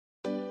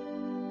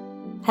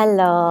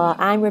Hello,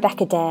 I'm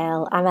Rebecca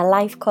Dale. I'm a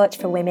life coach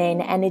for women,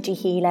 energy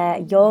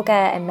healer, yoga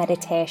and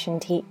meditation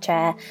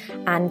teacher,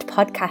 and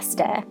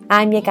podcaster.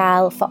 I'm your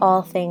gal for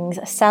all things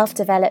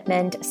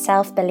self-development,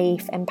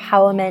 self-belief,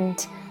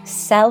 empowerment,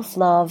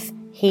 self-love,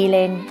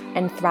 healing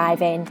and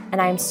thriving,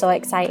 and I'm so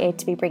excited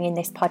to be bringing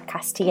this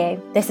podcast to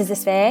you. This is a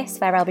space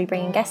where I'll be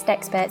bringing guest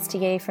experts to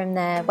you from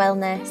the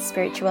wellness,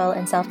 spiritual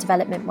and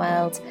self-development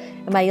world,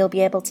 and where you'll be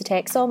able to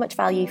take so much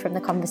value from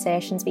the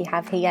conversations we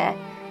have here.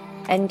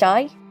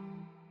 Enjoy!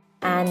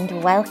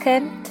 And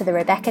welcome to the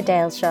Rebecca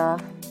Dale Show.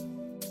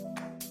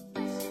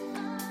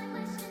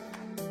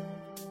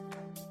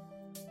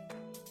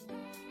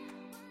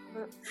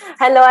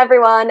 Hello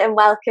everyone and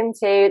welcome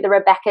to the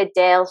Rebecca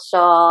Dale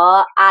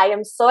Show. I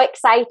am so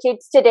excited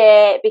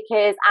today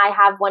because I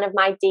have one of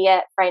my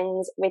dear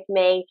friends with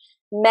me,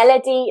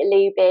 Melody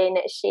Lubin.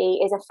 She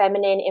is a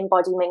feminine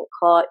embodiment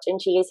coach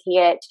and she is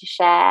here to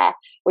share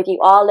with you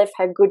all of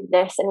her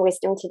goodness and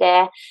wisdom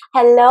today.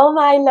 Hello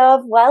my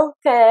love,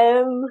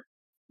 welcome.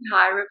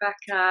 Hi,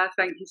 Rebecca.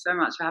 Thank you so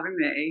much for having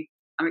me.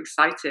 I'm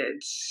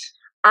excited.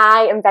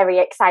 I am very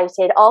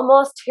excited,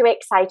 almost too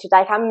excited.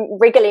 Like I'm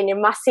wriggling in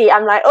my seat.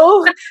 I'm like,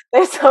 oh,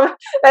 there's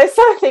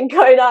something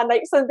going on.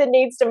 Like something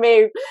needs to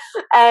move.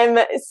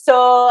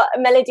 So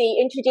Melody,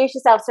 introduce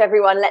yourself to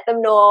everyone. Let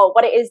them know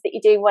what it is that you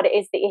do, what it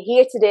is that you're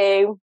here to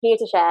do, here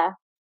to share.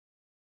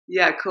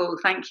 Yeah, cool.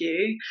 Thank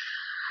you.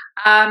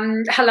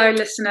 Hello,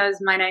 listeners.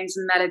 My name's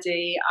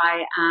Melody.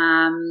 I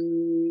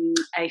am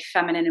a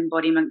feminine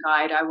embodiment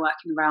guide. I work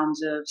in the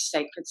realms of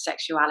sacred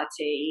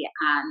sexuality,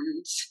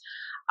 and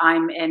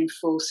I'm in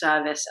full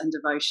service and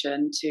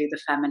devotion to the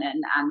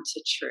feminine and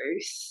to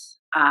truth.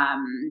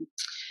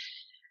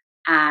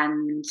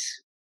 And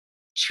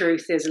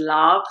truth is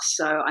love,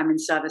 so I'm in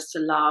service to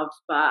love.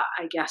 But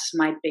I guess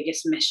my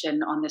biggest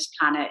mission on this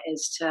planet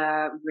is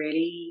to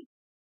really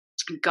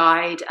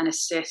guide and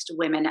assist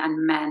women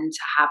and men to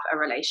have a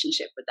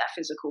relationship with their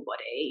physical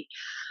body.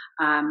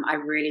 I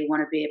really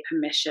want to be a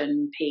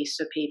permission piece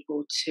for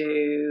people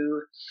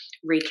to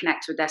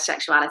reconnect with their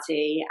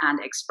sexuality and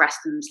express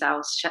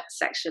themselves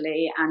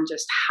sexually and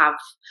just have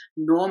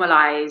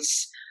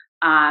normalize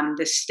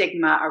the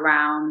stigma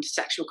around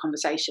sexual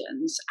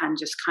conversations and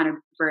just kind of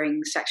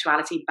bring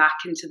sexuality back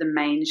into the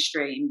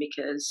mainstream,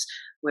 because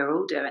we're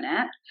all doing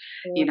it,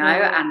 you know,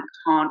 and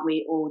can't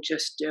we all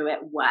just do it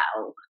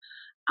well?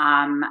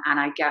 And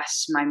I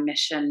guess my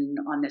mission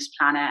on this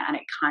planet, and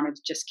it kind of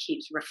just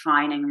keeps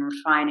refining and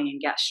refining and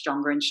gets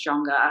stronger and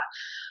stronger,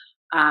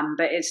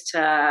 but it's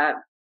to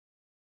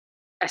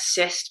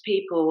assist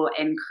people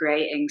in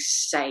creating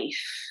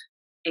safe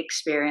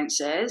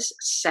experiences,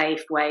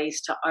 safe ways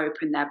to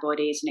open their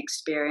bodies and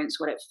experience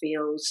what it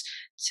feels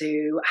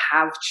to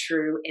have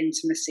true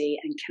intimacy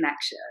and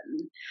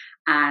connection,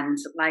 and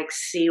like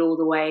see all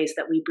the ways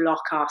that we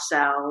block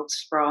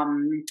ourselves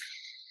from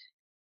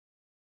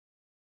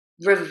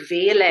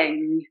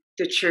revealing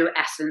the true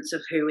essence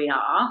of who we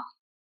are.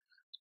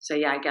 So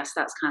yeah, I guess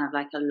that's kind of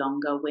like a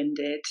longer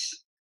winded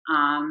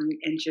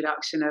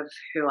introduction of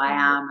who I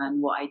am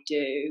and what I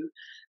do.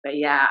 But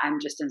yeah, I'm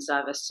just in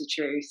service to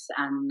truth,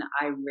 and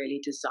I really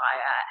desire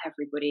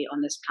everybody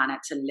on this planet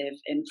to live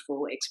in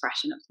full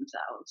expression of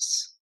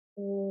themselves.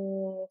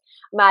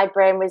 My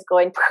brain was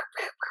going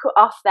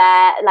off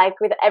there,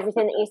 like with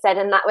everything that you said,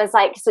 and that was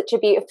like such a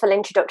beautiful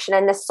introduction,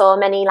 and there's so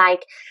many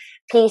like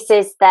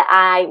pieces that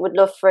I would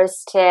love for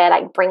us to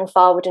like bring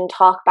forward and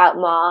talk about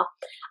more.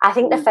 I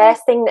think the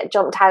first thing that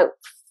jumped out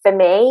for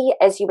me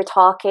as you were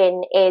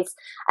talking is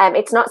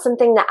it's not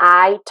something that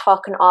I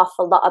talk an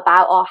awful lot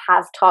about or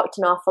have talked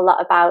an awful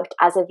lot about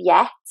as of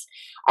yet,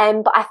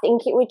 but I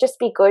think it would just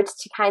be good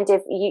to kind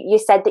of, you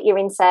said that you're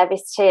in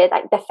service to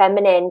like the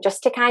feminine,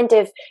 just to kind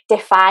of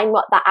define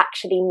what that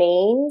actually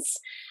means.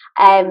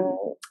 If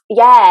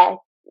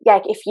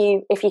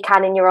you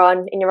can in your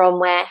own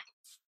way.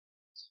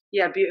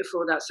 Yeah,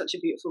 beautiful. That's such a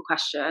beautiful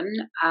question.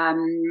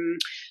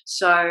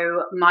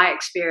 So my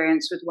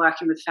experience with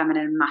working with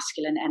feminine and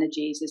masculine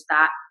energies is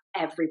that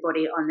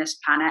everybody on this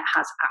planet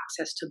has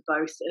access to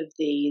both of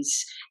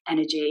these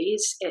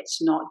energies. It's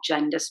not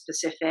gender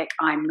specific.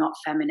 I'm not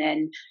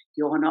feminine,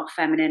 you're not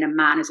feminine, a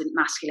man isn't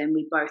masculine.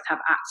 We both have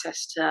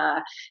access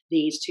to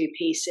these two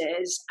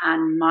pieces.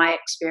 And my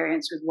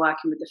experience with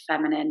working with the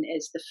feminine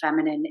is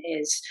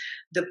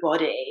the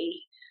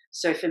body.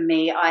 So for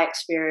me, I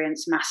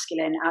experience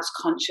masculine as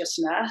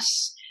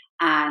consciousness,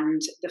 and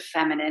the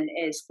feminine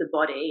is the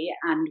body.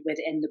 And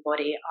within the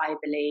body, I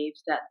believe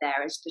that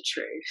there is the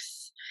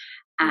truth.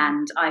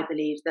 And I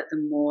believe that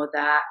the more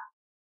that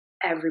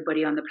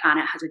everybody on the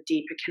planet has a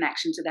deeper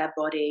connection to their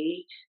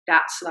body,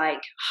 that's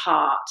like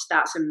heart,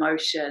 that's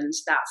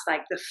emotions, that's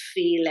like the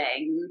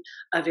feeling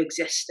of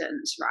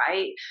existence,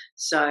 right?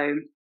 So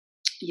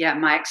yeah,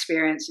 my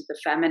experience of the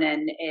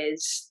feminine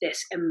is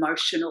this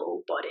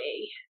emotional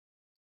body.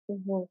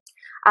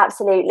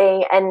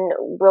 Absolutely, and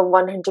we'll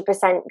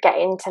 100% get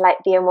into like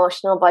the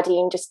emotional body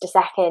in just a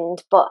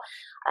second. But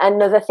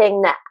another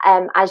thing that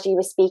as you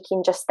were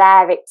speaking just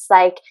there, it's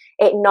like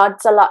it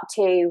nods a lot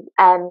to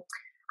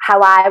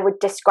how I would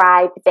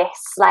describe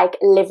this, like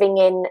living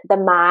in the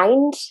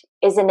mind,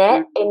 isn't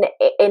it?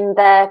 In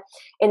the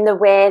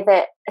way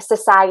that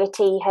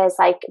society has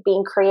like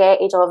been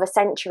created over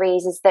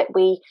centuries, is that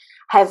we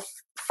have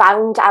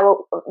found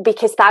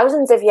because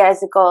thousands of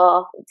years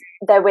ago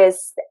there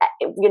was,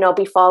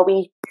 before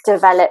we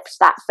developed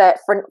that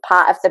front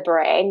part of the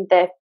brain,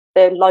 the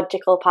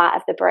logical part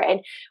of the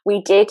brain,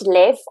 we did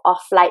live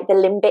off like the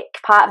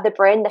limbic part of the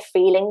brain, the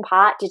feeling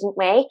part, didn't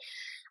we?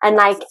 And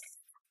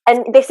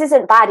and this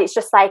isn't bad, it's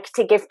just like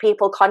to give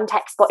people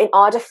context, but in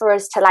order for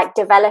us to like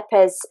develop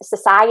as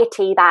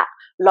society, that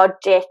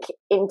logic,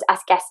 I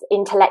guess,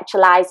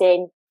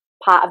 intellectualizing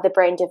part of the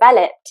brain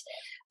developed.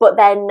 But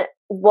then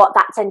what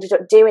that's ended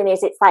up doing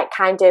is it's like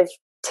kind of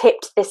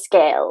tipped the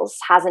scales,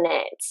 hasn't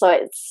it? So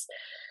it's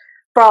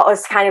brought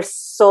us kind of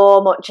so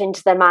much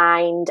into the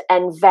mind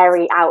and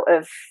very out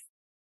of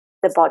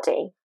the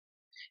body.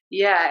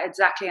 Yeah,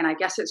 exactly. And I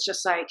guess it's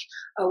just like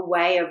a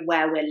way of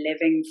where we're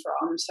living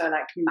from. So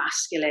like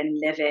masculine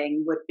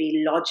living would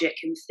be logic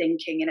and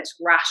thinking, and it's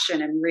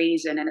ration and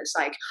reason. And it's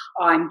like,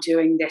 oh, I'm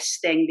doing this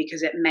thing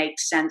because it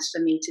makes sense for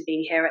me to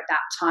be here at that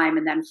time,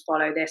 and then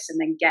follow this and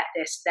then get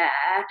this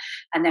there.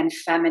 And then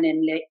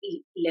feminine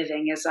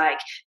living is like,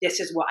 this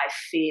is what I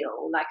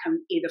feel. Like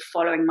I'm either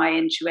following my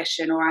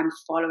intuition or I'm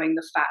following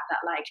the fact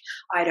that like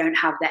I don't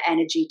have the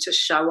energy to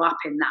show up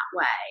in that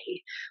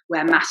way.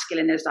 Where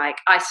masculine is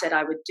like, I said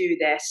I would do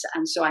this,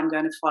 and so I'm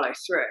going to follow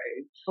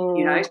through. So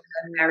they're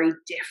very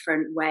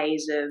different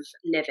ways of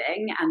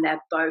living, and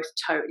they're both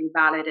totally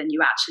valid, and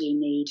you actually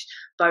need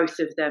both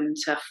of them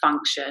to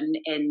function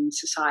in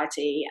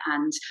society.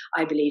 And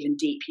I believe in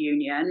deep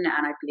union,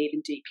 and I believe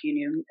in deep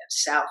union of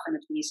self and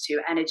of these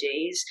two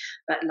energies.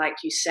 But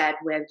like you said,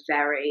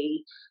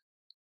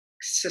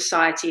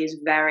 society is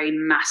very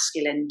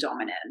masculine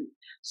dominant.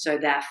 So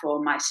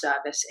therefore my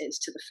service is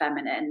to the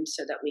feminine,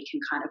 so that we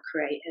can kind of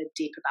create a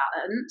deeper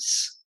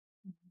balance.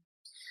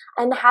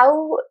 And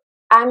how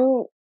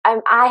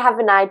I have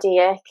an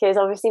idea, because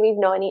obviously we've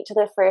known each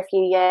other for a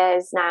few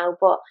years now,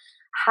 but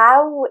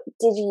how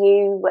did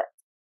you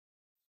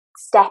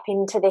step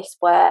into this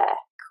work?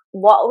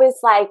 What was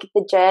like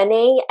the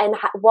journey, and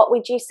what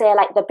would you say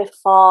like the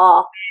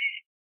before?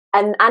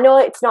 And I know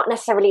it's not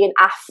necessarily an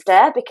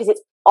after, because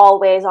it's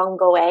always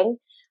ongoing,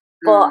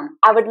 but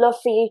I would love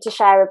for you to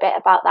share a bit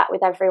about that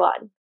with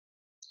everyone.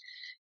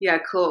 Yeah,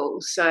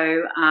 cool. So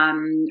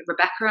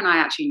Rebecca and I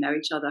actually know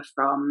each other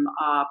from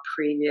our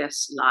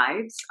previous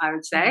lives, I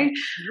would say.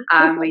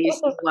 We used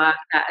to work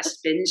at a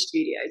spin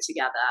studio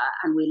together,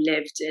 and we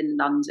lived in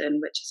London,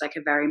 which is like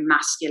a very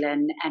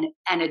masculine and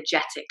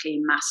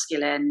energetically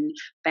masculine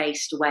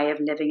based way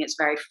of living. It's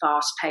very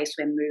fast paced.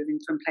 We're moving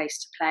from place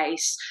to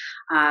place.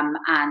 And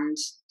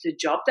the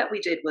job that we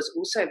did was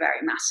also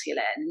very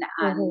masculine.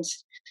 And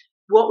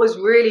what was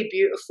really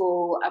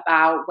beautiful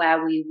about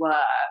where we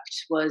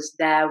worked was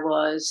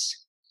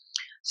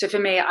so for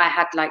me, I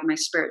had like my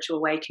spiritual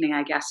awakening,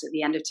 I guess, at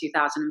the end of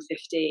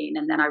 2015.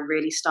 And then I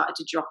really started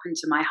to drop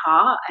into my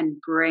heart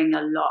and bring a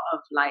lot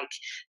of like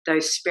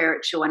those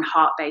spiritual and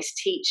heart-based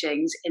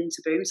teachings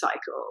into Boom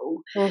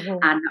Cycle.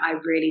 And I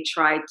really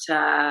tried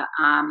to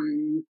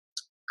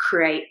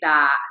create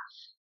that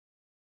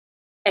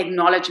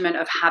acknowledgement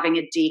of having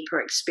a deeper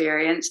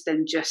experience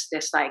than just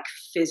this like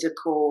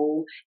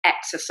physical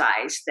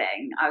exercise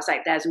thing. I was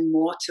like, there's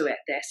more to it.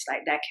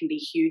 Like there can be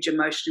huge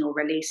emotional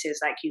releases,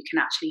 like you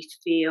can actually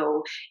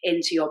feel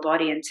into your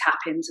body and tap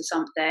into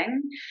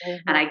something.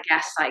 And I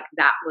guess like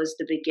that was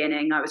the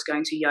beginning. I was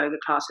going to yoga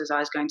classes, I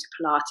was going to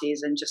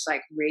Pilates, and just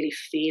like really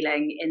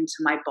feeling into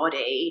my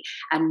body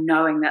and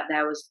knowing that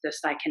there was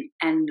this like an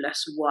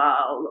endless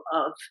world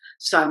of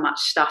so much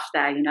stuff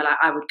there. Like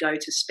I would go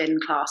to spin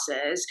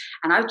classes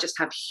and I would just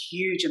have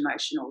huge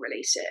emotional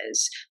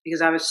releases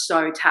because I was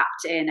so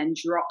tapped in and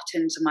dropped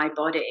into my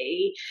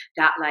body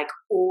that like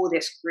all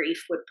this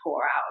grief would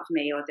pour out of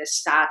me, or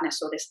this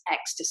sadness or this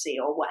ecstasy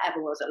or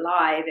whatever was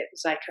alive. It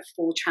was like a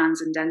full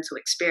transcendental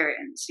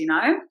experience,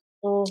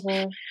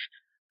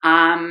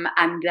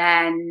 and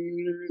then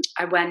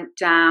I went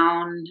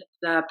down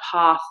the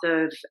path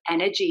of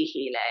energy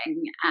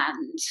healing,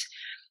 and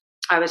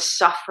I was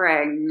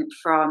suffering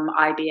from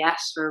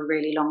IBS for a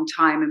really long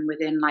time, and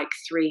within like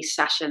 3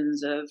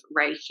 sessions of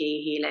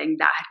Reiki healing,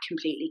 that had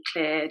completely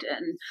cleared.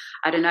 And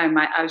I don't know,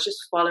 I was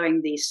just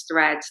following these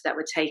threads that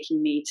were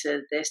taking me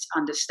to this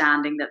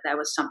understanding that there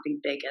was something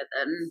bigger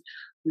than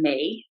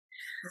me.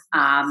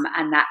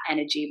 And that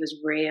energy was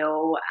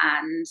real,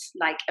 and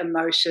like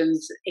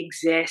emotions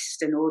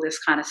exist and all this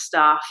kind of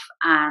stuff.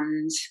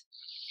 And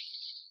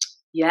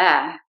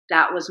yeah,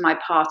 that was my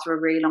path for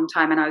a really long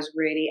time. And I was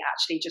really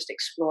actually just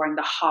exploring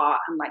the heart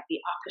and like the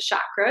upper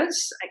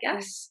chakras, I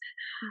guess.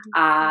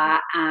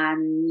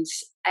 And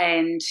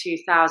in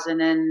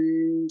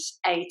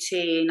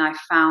 2018, I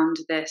found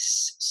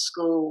this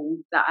school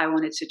that I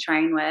wanted to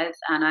train with.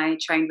 And I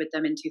trained with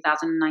them in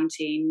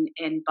 2019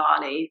 in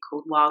Bali,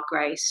 called Wild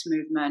Grace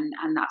Movement.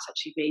 And that's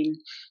actually been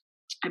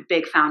a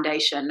big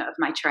foundation of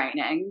my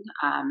training.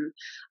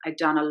 I'd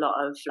done a lot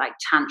of like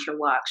Tantra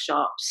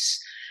workshops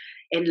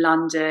in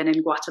London,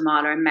 in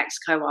Guatemala, in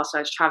Mexico, whilst I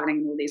was traveling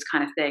and all these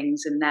kind of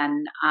things. And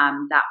then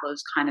that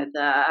was kind of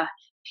the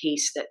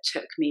piece that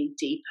took me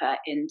deeper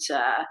into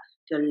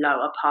the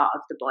lower part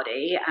of the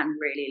body and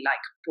really like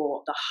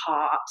brought the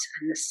heart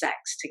and the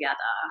sex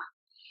together.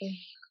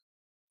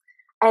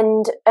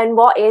 And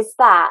what is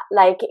that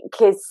like?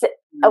 Because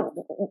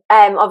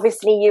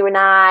obviously you and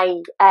I,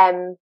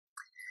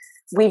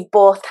 we've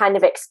both kind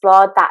of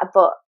explored that,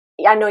 but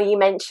I know you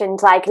mentioned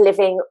like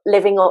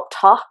living up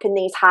top in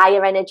these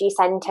higher energy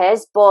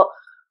centers, but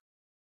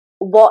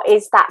what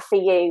is that for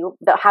you?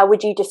 How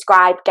would you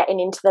describe getting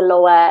into the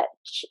lower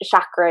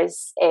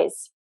chakras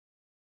is?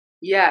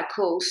 Yeah,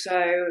 cool.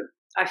 So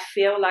I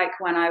feel like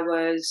when I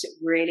was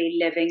really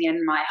living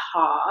in my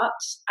heart,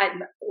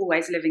 I'm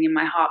always living in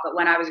my heart, but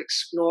when I was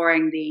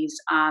exploring these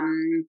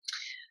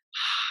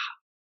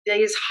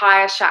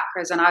higher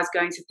chakras, and I was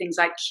going to things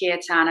like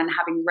kirtan and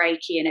having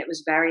Reiki, and it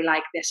was very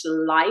like this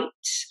light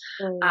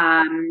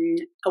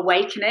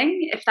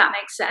awakening, if that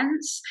makes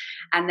sense.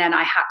 And then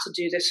I had to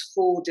do this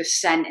full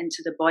descent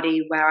into the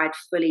body where I'd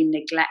fully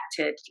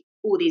neglected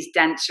all these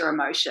denser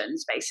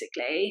emotions,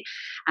 basically.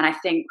 And I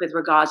think with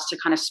regards to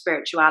kind of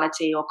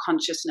spirituality or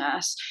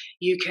consciousness,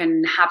 you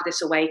can have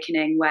this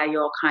awakening where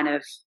you're kind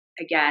of,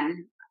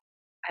 again,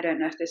 I don't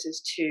know if this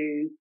is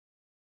too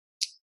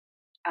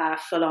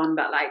full on,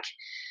 but like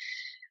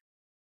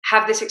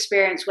have this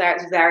experience where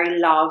it's very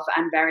love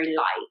and very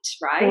light,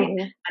 right?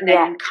 Mm-hmm. And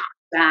then you come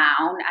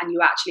down and you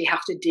actually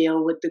have to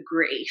deal with the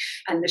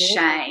grief and the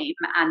shame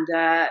and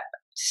the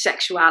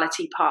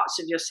sexuality parts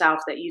of yourself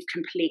that you've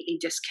completely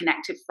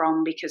disconnected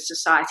from because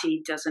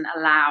society doesn't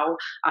allow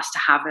us to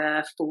have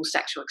a full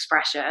sexual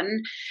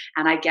expression.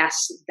 And I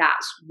guess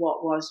that's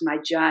what was my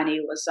journey,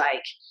 was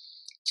like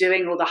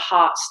doing all the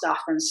heart stuff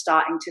and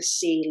starting to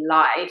see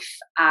life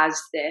as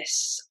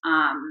this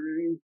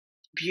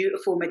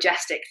beautiful,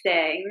 majestic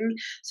thing,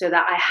 so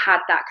that I had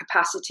that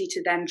capacity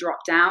to then drop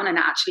down and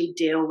actually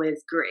deal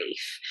with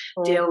grief,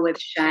 deal with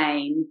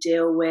shame,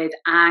 deal with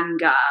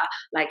anger,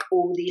 like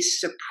all these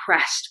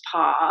suppressed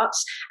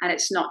parts. And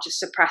it's not just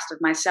suppressed of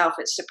myself,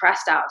 it's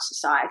suppressed out of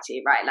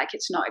society, right? Like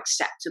it's not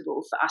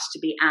acceptable for us to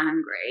be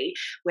angry.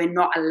 We're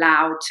not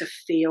allowed to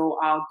feel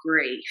our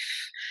grief,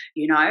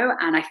 you know?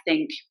 And I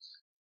think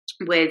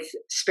with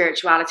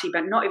spirituality,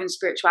 but not even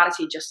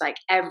spirituality, just like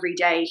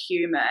everyday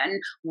human,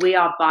 we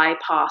are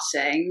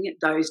bypassing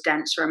those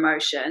denser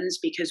emotions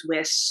because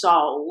we're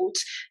sold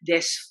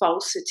this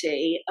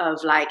falsity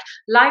of like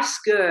life's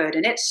good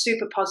and it's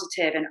super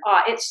positive and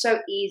it's so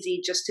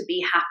easy just to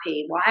be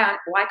happy. Why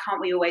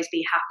can't we always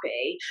be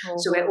happy? Mm-hmm.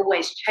 So we're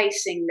always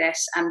chasing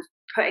this and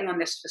putting on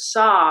this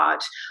facade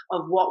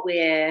of what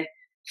we're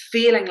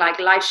feeling like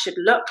life should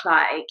look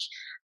like.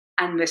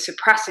 And we're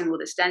suppressing all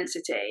this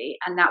density.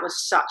 And that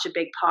was such a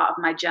big part of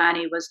my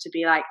journey, was to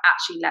be like,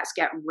 actually, let's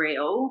get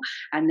real.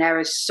 And there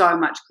is so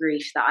much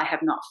grief that I have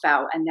not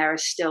felt. And there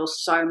is still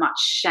so much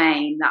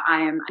shame that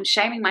I'm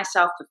shaming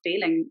myself for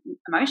feeling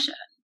emotion,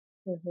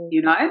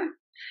 you know?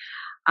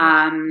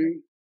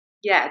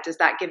 Yeah, does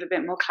that give a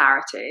bit more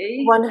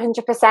clarity?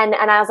 100%.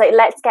 And I was like,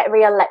 let's get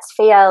real, let's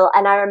feel.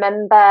 And I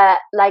remember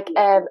like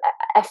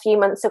a few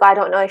months ago, I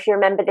don't know if you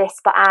remember this,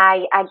 but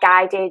I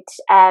guided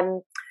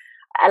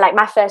like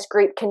my first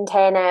group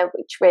container,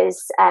 which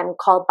was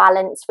called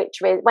Balance, which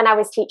was when I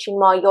was teaching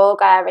more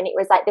yoga, and it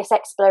was like this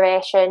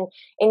exploration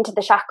into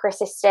the chakra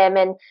system.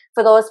 And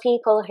for those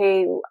people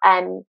who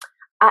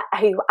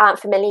aren't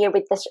familiar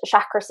with the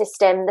chakra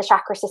system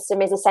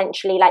is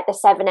essentially like the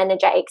 7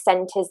 energetic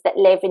centers that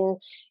live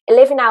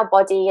in our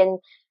body, and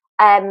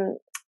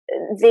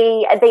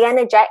the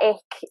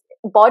energetic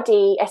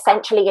body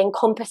essentially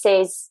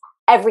encompasses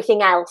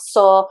everything else.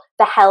 So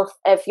the health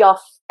of your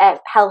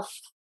health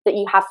that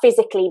you have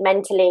physically,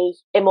 mentally,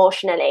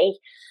 emotionally,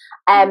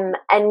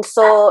 and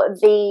so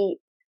the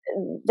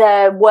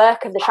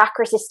work of the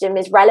chakra system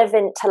is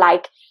relevant to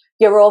like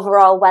your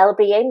overall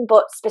well-being.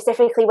 But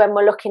specifically when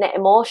we're looking at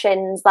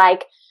emotions,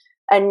 like,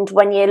 and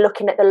when you're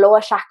looking at the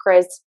lower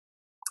chakras,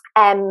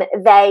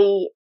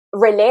 they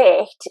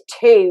relate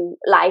to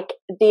like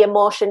the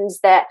emotions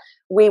that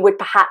we would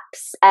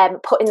perhaps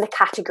put in the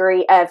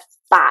category of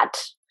bad,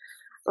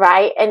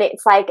 right? And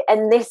it's like,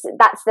 and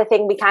that's the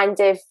thing we kind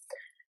of,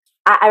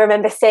 I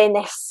remember saying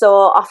this so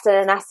often,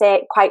 and I say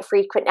it quite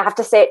frequently. I have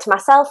to say it to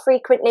myself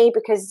frequently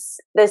because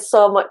there's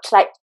so much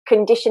like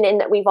conditioning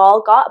that we've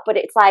all got. But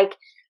it's like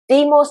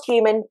the most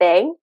human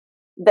thing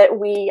that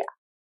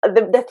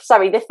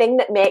the thing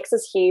that makes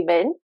us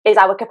human is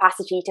our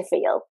capacity to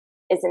feel,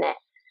 isn't it?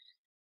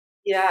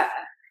 Yeah.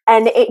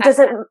 And it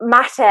doesn't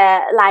matter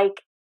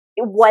like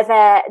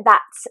whether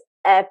that's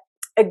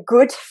a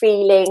good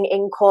feeling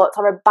in quotes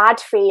or a bad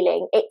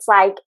feeling. It's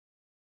like,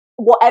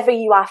 whatever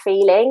you are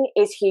feeling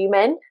is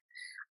human,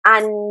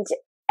 and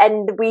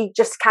we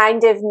just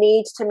kind of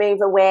need to move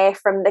away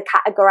from the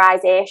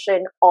categorization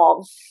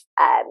of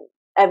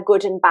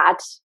good and bad.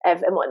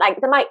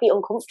 Like, they might be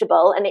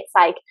uncomfortable, and it's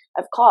like,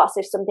 of course,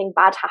 if something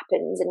bad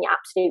happens and you're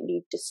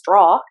absolutely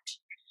distraught,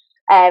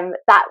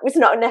 that was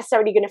not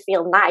necessarily going to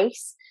feel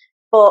nice,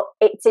 but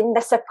it's in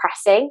the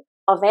suppressing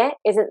of it,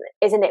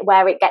 isn't it,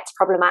 where it gets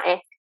problematic?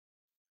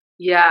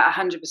 Yeah,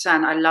 100%.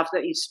 I love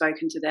that you've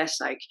spoken to this.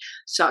 Like,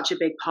 such a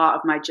big part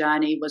of my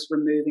journey was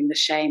removing the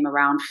shame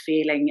around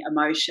feeling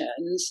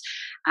emotions.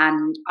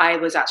 And I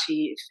was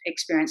actually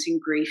experiencing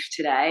grief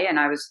today, and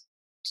I was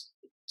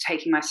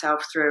taking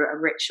myself through a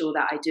ritual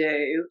that I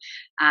do.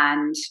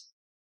 And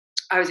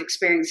I was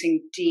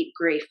experiencing deep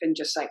grief and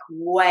just like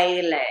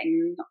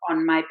wailing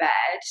on my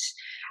bed.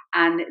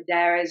 And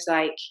there is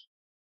like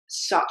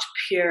such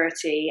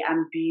purity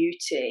and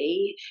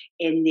beauty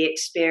in the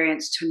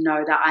experience to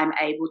know that I'm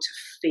able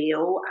to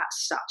feel at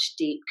such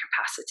deep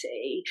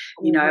capacity.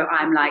 You know,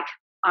 I'm like,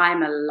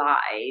 I'm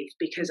alive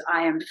because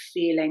I am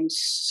feeling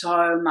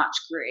so much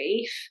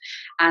grief,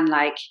 and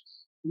like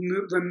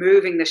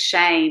removing the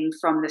shame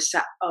from the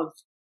set of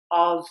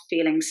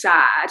feeling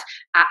sad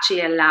actually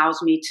allows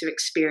me to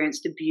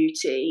experience the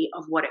beauty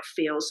of what it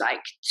feels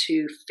like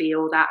to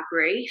feel that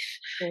grief,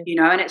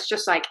 you know. And it's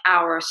just like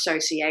our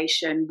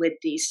association with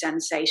these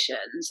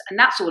sensations, and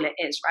that's all it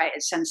is, right?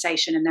 It's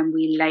sensation, and then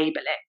we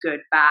label it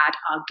good, bad,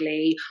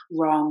 ugly,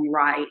 wrong,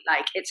 right.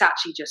 Like, it's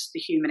actually just the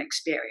human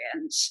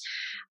experience.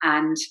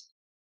 And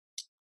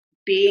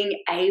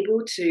being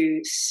able to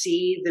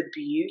see the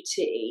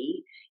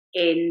beauty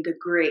in the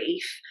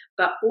grief,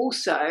 but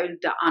also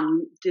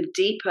the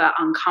deeper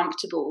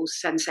uncomfortable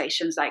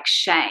sensations like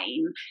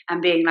shame,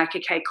 and being like,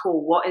 okay,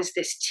 cool, what is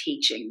this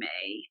teaching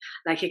me?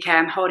 Like, okay,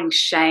 I'm holding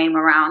shame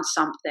around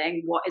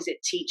something. What is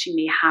it teaching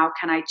me? How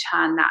can I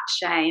turn that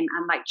shame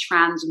and like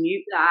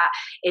transmute that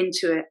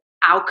into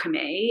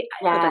alchemy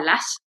of a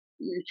lesson?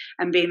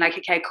 And being like,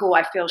 okay, cool,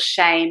 I feel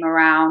shame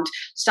around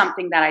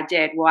something that I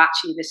did. Well,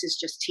 actually, this is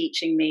just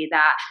teaching me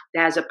that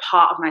there's a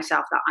part of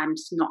myself that I'm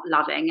not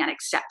loving and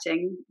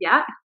accepting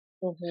yet.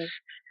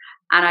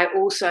 And I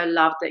also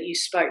love that you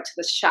spoke to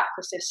the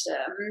chakra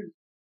system,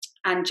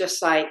 and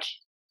just like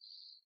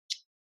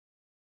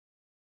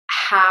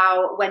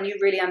how, when you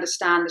really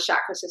understand the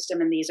chakra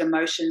system and these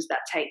emotions that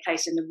take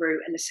place in the root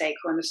and the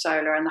sacral and the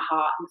solar and the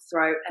heart and the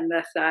throat and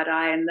the third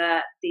eye and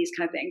these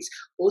kind of things,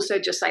 also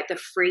just like the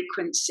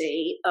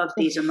frequency of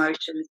these emotions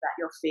that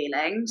you're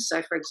feeling.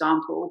 So for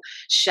example,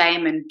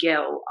 shame and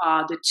guilt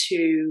are the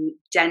two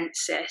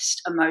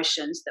densest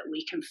emotions that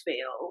we can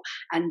feel,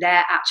 and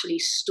they're actually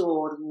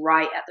stored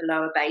right at the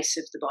lower base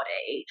of the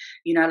body.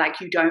 You know, like,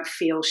 you don't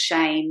feel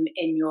shame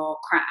in your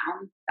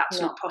crown. That's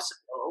not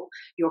possible.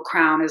 Your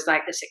crown is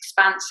like this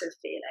expansive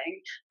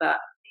feeling, but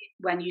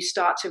when you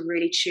start to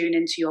really tune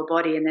into your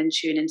body and then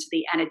tune into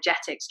the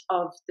energetics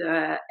of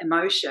the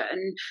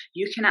emotion,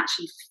 you can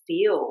actually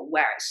feel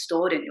where it's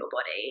stored in your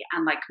body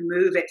and like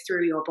move it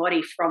through your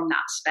body from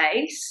that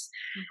space.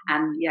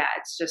 And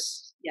it's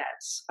just,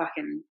 it's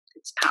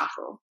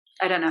powerful.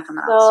 I don't know if I'm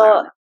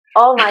allowed to.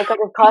 Oh my God,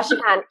 of course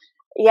you can.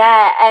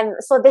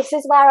 So this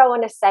is where I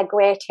want to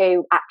segue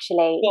to,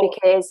 actually,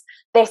 because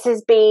this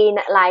has been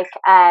like,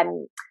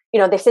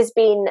 this has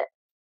been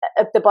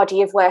the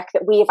body of work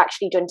that we have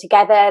actually done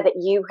together, that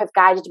you have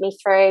guided me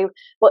through.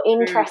 But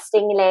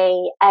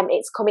interestingly,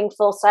 it's coming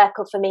full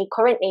circle for me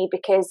currently,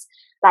 because,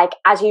 like,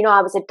 as you know,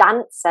 I was a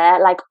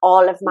dancer like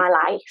all of my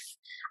life.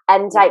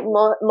 And like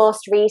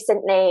most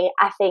recently,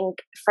 I think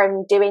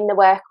from doing the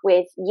work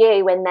with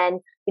you, and then,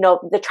 you know,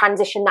 the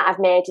transition that I've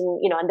made, and,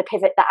 you know, and the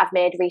pivot that I've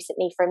made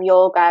recently from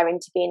yoga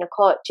into being a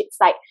coach, it's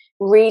like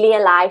really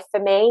alive for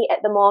me at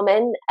the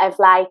moment, of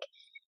like,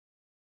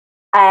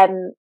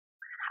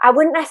 I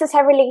wouldn't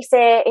necessarily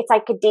say it's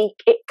like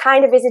it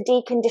kind of is a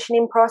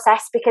deconditioning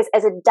process, because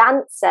as a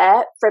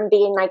dancer, from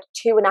being like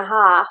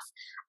 2.5,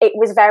 it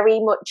was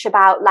very much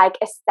about like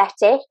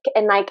aesthetic,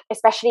 and like,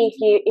 especially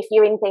if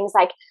you're in things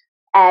like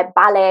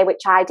ballet,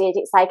 which I did,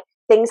 it's like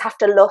things have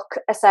to look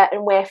a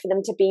certain way for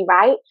them to be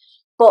right.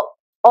 But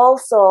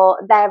also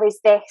there is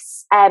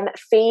this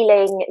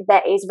feeling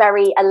that is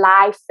very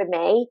alive for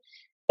me,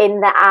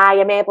 in that I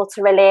am able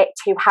to relate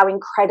to how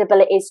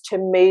incredible it is to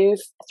move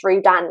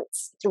through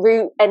dance,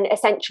 and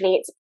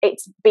essentially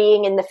it's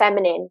being in the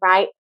feminine,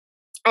 right?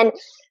 And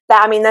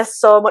that, I mean, there's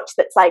so much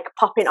that's like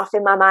popping off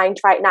in my mind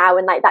right now,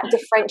 and like that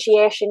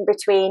differentiation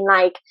between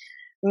like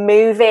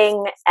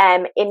moving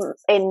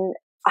in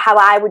how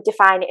I would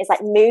define it is like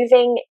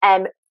moving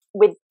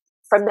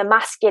from the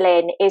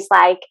masculine is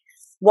like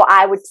what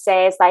I would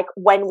say is like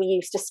when we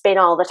used to spin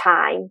all the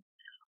time,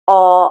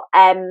 or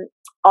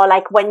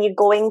like when you're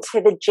going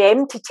to the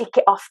gym to tick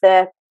it off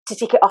the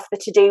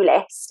to-do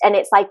list, and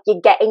it's like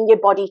you're getting your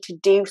body to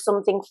do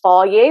something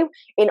for you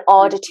in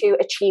order to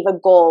achieve a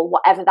goal,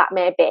 whatever that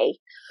may be.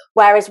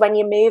 Whereas when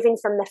you're moving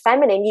from the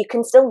feminine, you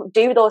can still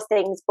do those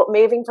things, but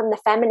moving from the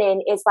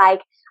feminine is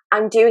like,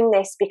 I'm doing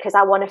this because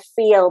I want to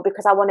feel,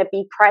 because I want to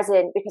be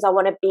present, because I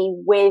want to be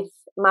with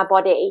my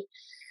body.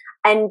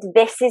 And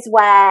this is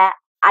where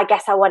I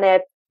guess I want to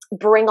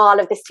bring all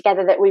of this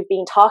together that we've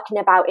been talking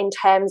about, in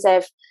terms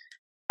of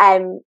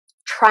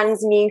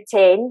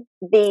transmuting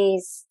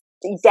these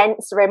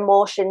denser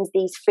emotions,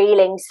 these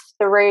feelings,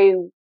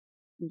 through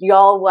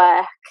your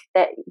work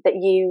that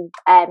you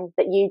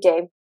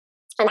do,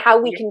 and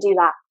how we can do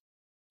that.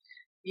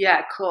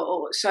 Yeah,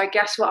 cool. So I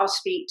guess what I'll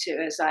speak to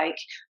is like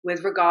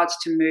with regards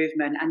to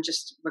movement and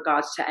just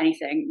regards to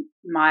anything,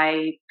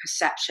 my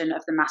perception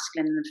of the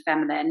masculine and the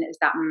feminine is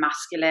that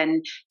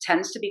masculine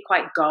tends to be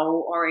quite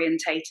goal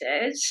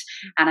orientated.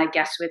 And I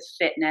guess with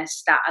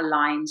fitness that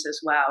aligns as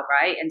well,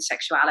 right? In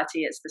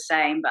sexuality it's the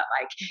same, but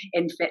like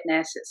in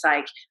fitness it's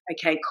like,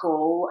 okay,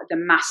 cool. The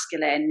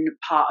masculine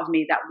part of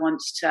me that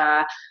wants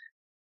to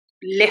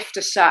lift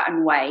a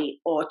certain weight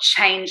or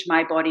change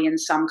my body in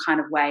some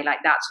kind of way, like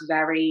that's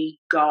very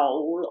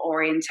goal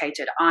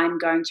orientated. I'm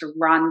going to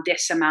run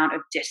this amount of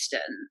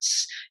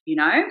distance, you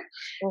know.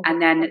 And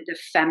then the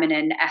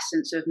feminine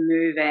essence of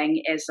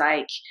moving is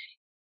like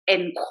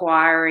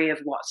inquiry of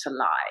what's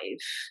alive.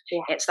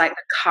 It's like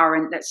the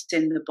current that's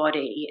in the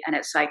body, and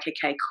it's like,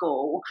 okay,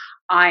 cool,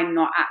 I'm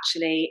not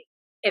actually,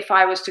 if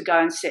I was to go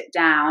and sit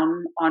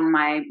down on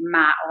my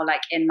mat or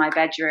like in my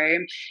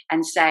bedroom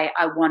and say,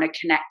 I want to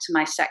connect to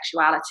my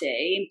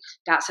sexuality,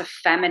 that's a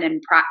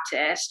feminine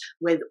practice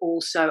with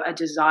also a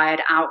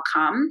desired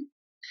outcome.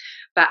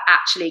 But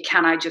actually,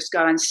 can I just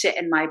go and sit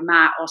in my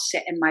mat or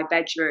sit in my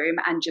bedroom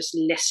and just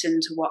listen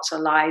to what's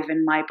alive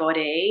in my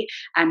body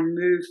and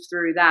move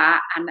through that?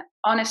 And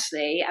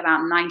honestly,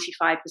 about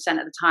 95% of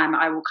the time,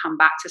 I will come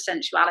back to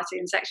sensuality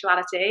and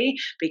sexuality,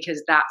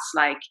 because that's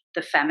like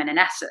the feminine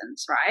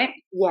essence, right?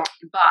 Yeah.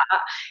 But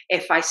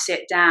if I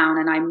sit down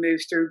and I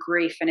move through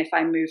grief, and if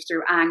I move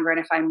through anger,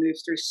 and if I move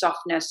through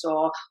softness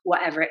or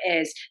whatever it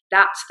is,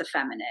 that's the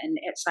feminine.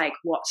 It's like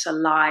what's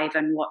alive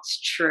and what's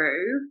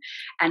true.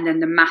 And then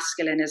the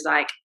masculine is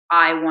like,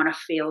 I want to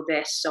feel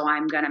this, so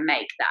I'm going to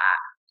make that.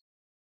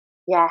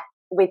 Yeah,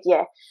 with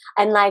you.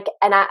 And like,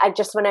 and I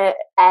just want to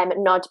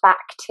nod back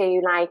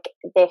to like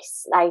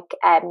this, like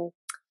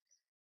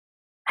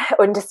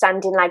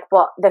understanding like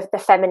what the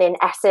feminine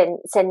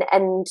essence,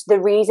 and the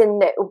reason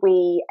that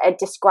we are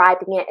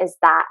describing it as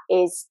that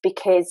is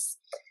because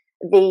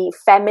the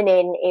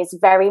feminine is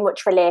very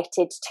much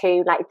related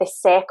to like the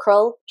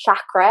sacral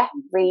chakra,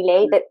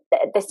 really.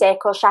 The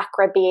sacral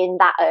chakra being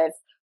that of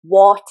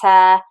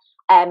water,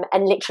 and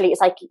literally it's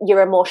like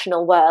your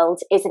emotional world,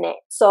 isn't it?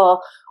 So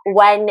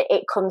when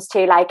it comes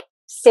to like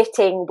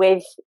sitting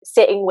with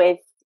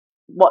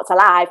what's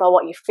alive or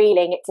what you're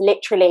feeling, it's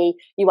literally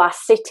you are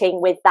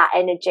sitting with that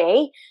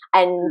energy,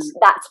 and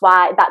that's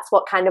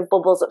what kind of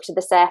bubbles up to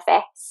the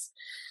surface.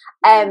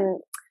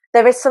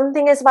 There is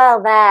something as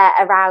well there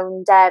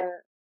around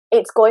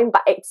it's going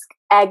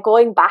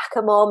back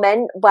a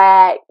moment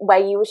where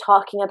you were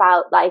talking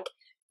about like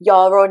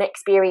your own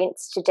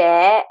experience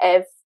today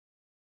of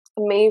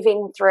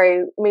moving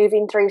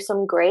through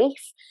some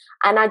grief,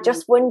 and I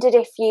just wondered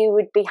if you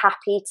would be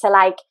happy to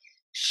like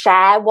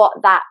share what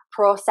that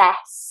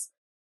process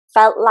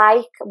felt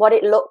like, what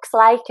it looks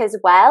like as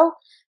well.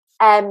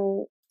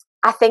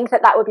 I think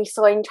that would be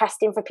so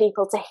interesting for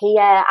people to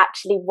hear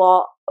actually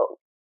what,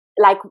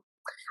 like,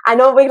 I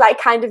know we're like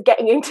kind of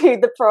getting into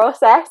the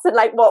process and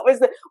like what was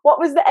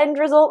the end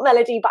result,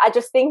 Melody, but I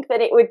just think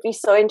that it would be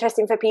so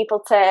interesting for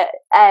people to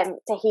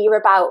hear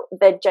about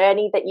the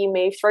journey that you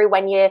move through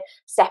when you're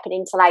stepping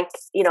into like,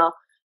 you know,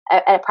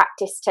 a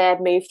practice to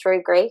move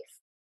through grief.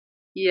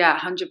 Yeah,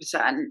 100%.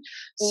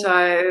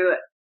 So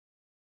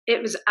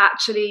it was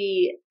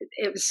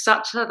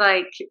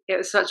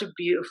such a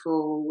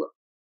beautiful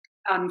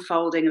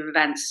unfolding of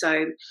events.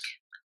 So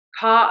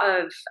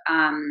part of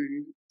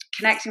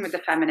connecting with the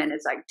feminine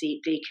is like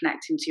deeply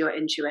connecting to your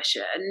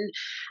intuition,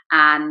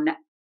 and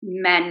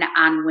men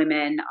and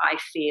women, I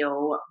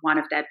feel one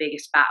of their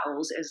biggest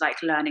battles is like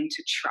learning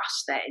to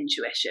trust their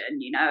intuition.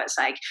 You know, it's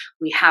like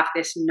we have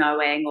this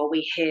knowing, or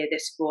we hear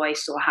this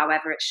voice, or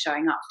however it's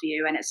showing up for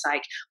you, and it's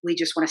like we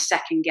just want to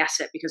second guess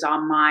it because our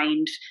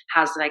mind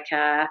has like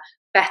a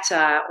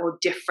better or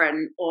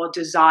different or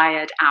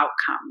desired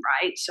outcome,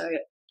 right? So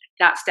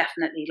that's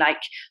definitely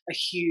like a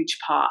huge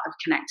part of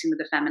connecting with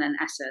the feminine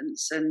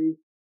essence. And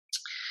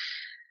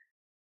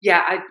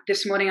yeah,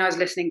 this morning I was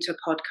listening to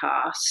a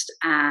podcast,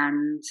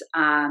 and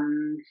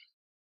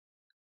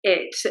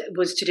it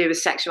was to do with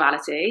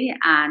sexuality.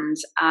 And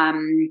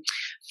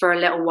for a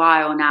little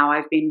while now,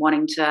 I've been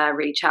wanting to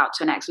reach out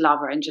to an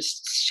ex-lover and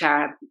just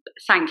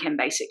thank him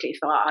basically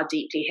for our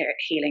deeply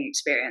healing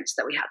experience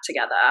that we had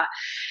together.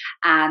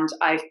 And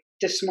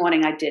this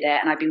morning I did it,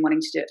 and I've been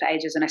wanting to do it for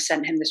ages. And I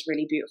sent him this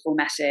really beautiful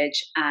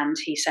message, and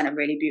he sent a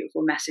really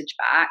beautiful message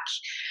back.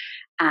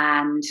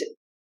 And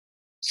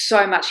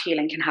so much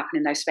healing can happen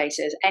in those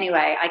spaces.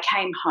 Anyway, I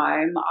came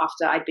home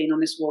after I'd been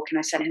on this walk, and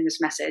I sent him this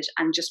message,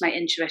 and just my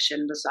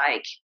intuition was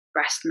like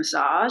breast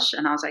massage.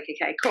 And I was like,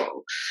 okay,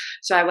 cool.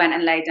 So I went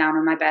and laid down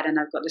on my bed, and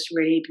I've got this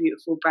really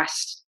beautiful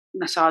breast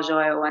massage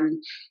oil,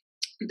 and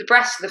the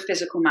breast is the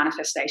physical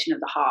manifestation of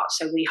the heart.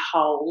 So we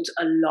hold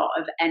a lot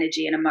of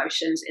energy and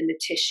emotions in the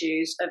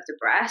tissues of the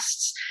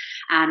breasts.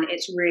 And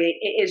it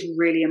is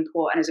really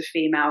important as a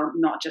female,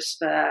 not just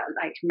for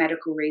like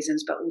medical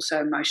reasons, but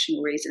also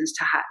emotional reasons,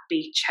 to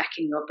be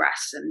checking your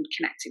breasts and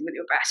connecting with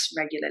your breasts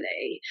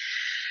regularly.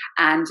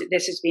 And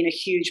this has been a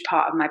huge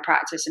part of my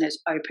practice and has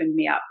opened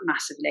me up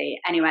massively.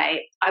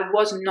 Anyway, I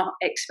was not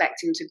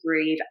expecting to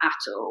grieve at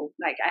all.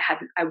 Like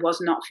I was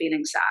not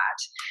feeling sad.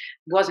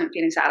 Wasn't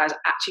feeling sad. I was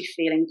actually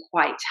feeling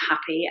quite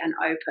happy and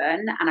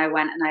open. And I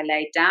went and I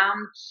laid down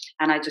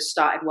and I just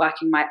started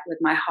working with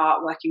my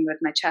heart, working with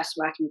my chest,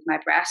 working with my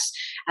breasts.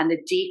 And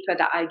the deeper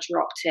that I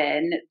dropped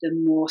in, the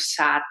more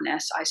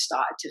sadness I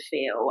started to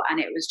feel. And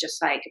it was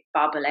just like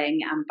bubbling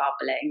and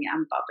bubbling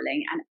and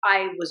bubbling. And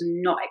I was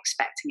not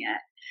expecting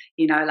it.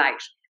 Like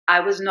I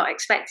was not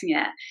expecting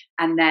it.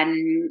 And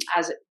then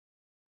as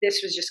this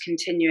was just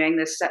continuing,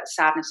 this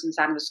sadness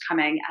was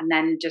coming. And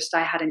then just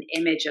I had an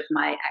image of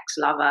my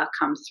ex-lover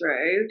come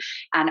through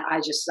and I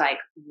just like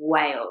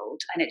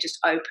wailed and it just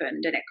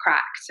opened and it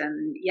cracked.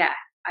 And yeah,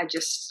 I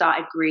just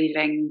started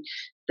grieving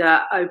the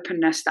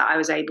openness that I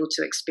was able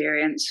to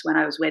experience when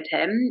I was with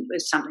him. It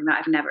was something that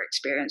I've never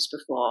experienced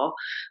before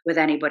with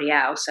anybody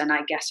else. And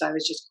I guess I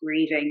was just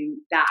grieving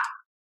that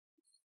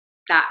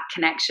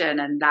connection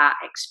and that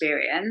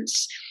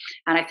experience.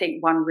 And I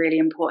think one really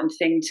important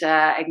thing to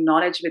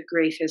acknowledge with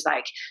grief is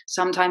like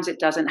sometimes it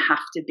doesn't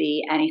have to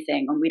be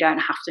anything and we don't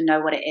have to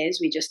know what it is.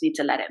 We just need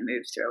to let it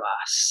move through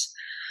us.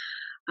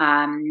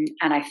 And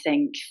I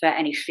think for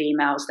any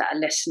females that are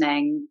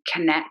listening,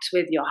 connect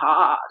with your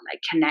heart, like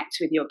connect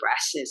with your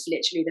breasts. It's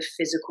literally the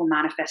physical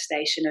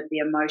manifestation of the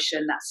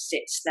emotion that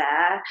sits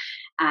there.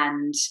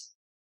 And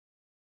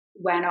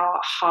when our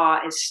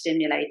heart is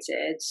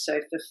stimulated, so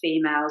for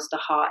females, the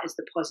heart is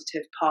the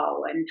positive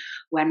pole. And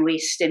when we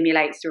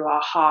stimulate through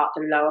our heart,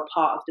 the lower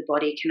part of the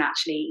body can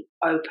actually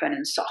open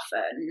and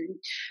soften.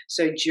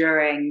 So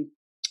during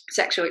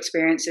sexual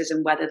experiences,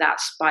 and whether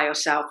that's by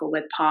yourself or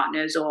with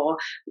partners or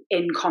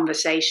in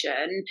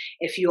conversation,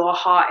 if your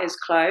heart is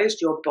closed,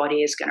 your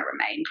body is going to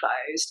remain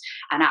closed.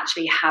 And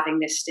actually having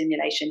this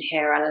stimulation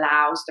here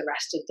allows the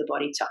rest of the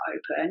body to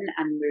open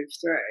and move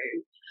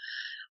through.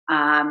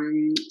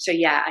 So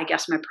yeah, I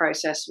guess my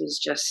process was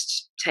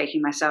just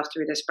taking myself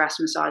through this breast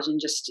massage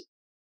and just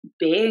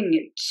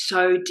being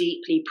so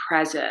deeply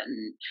present,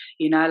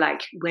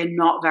 like we're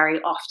not very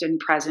often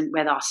present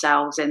with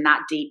ourselves in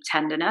that deep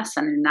tenderness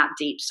and in that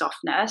deep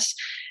softness.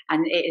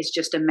 And it is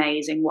just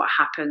amazing what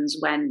happens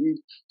when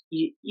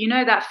you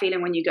know that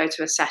feeling when you go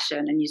to a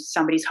session and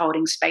somebody's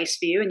holding space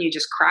for you and you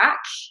just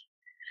crack.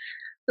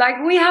 Like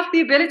we have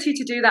the ability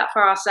to do that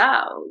for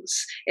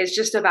ourselves. It's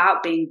just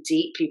about being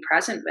deeply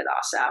present with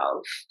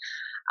ourselves.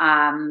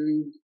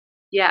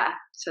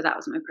 So that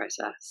was my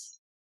process.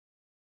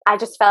 I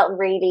just felt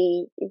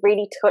really,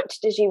 really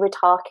touched as you were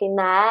talking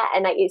there.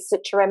 And it's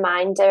such a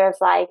reminder of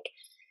like,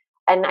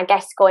 and I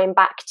guess going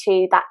back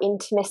to that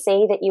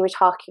intimacy that you were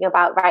talking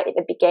about right at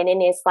the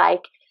beginning is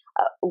like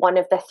one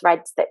of the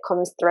threads that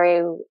comes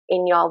through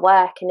in your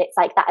work. And it's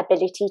like that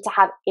ability to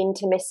have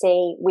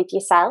intimacy with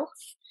yourself.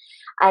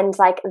 And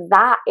like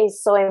that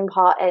is so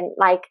important.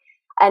 Like,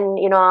 and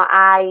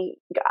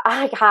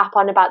I harp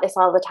on about this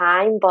all the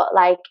time, but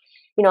like,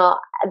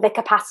 the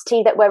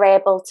capacity that we're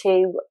able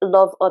to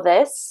love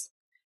others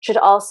should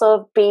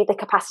also be the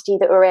capacity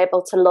that we're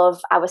able to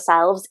love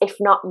ourselves, if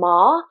not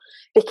more,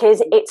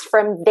 because it's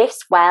from this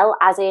well,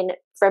 as in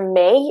from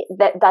me,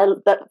 that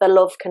the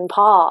love can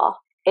pour,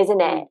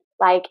 isn't it?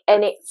 Like,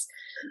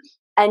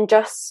 and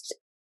just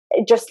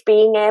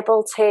being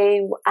able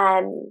to,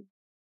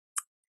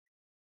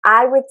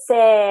 I would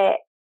say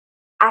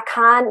I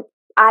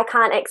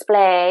can't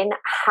explain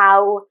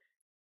how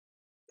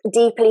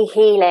deeply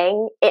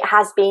healing it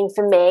has been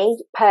for me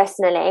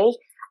personally,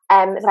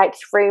 like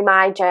through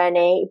my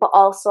journey, but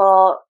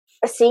also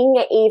seeing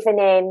it even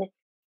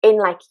in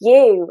like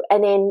you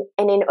and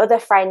in other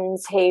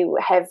friends who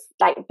have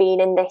like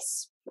been in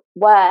this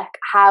work,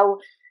 how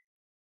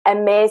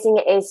amazing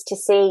it is to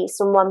see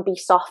someone be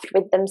soft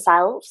with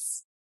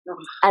themselves.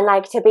 And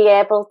like to be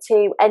able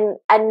to and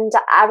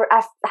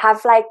I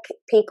have like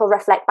people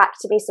reflect back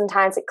to me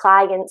sometimes at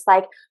clients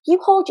like, you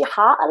hold your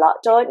heart a lot,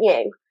 don't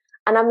you?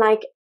 And I'm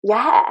like,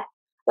 yeah,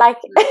 like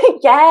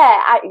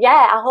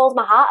I hold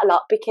my heart a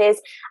lot because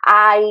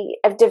I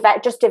have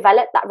just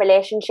developed that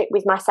relationship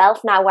with myself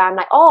now where I'm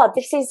like, oh,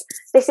 this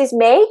is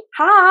me,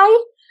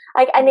 hi,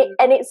 like,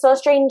 and it's so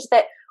strange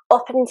that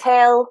up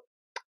until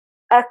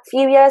a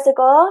few years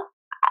ago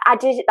I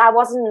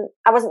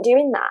wasn't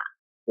doing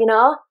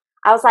that,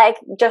 I was like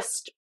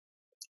just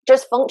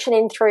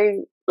functioning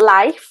through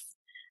life,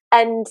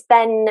 and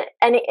then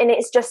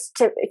it's just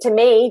to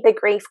me the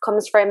grief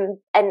comes from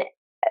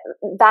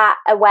that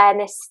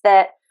awareness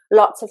that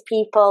lots of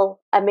people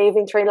are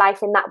moving through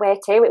life in that way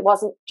too. It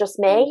wasn't just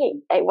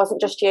me, it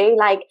wasn't just you.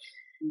 Like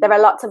there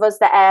are lots of us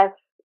that are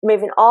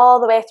moving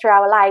all the way through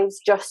our lives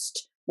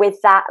just with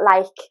that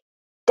like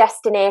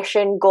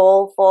destination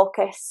goal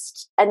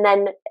focused, and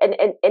then in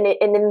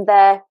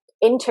the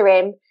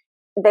interim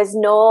there's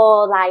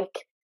no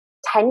like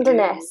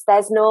tenderness, there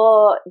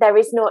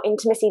is no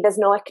intimacy, there's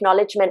no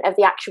acknowledgement of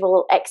the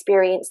actual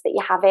experience that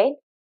you're having.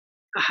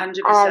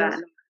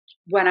 100%.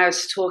 When I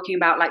was talking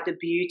about like the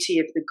beauty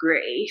of the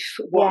grief,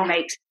 what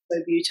makes it so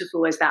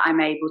beautiful is that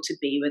I'm able to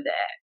be with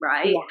it,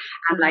 right? Yeah.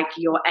 And like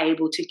you're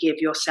able to give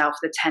yourself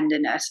the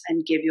tenderness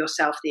and give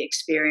yourself the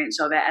experience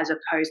of it, as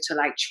opposed to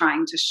like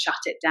trying to shut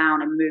it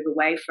down and move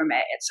away from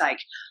it. It's like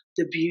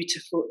the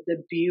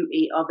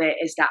beauty of it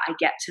is that I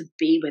get to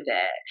be with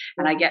it,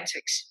 and I get to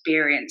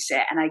experience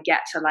it, and I get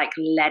to like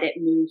let it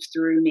move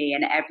through me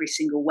in every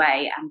single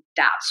way, and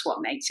that's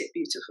what makes it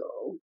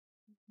beautiful.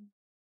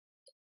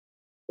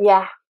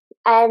 Yeah.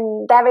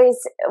 There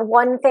is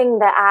one thing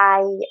that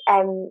I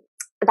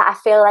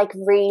feel like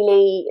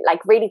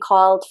really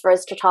called for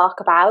us to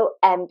talk about,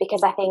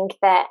 because I think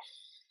that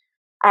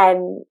I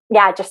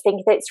just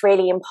think that it's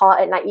really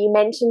important. Like you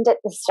mentioned at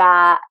the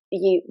start,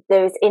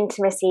 there was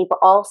intimacy, but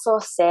also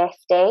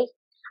safety.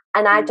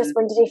 And I just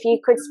wondered if you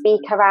could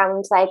speak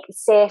around like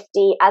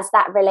safety as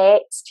that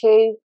relates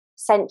to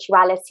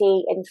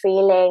sensuality and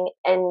feeling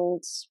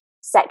and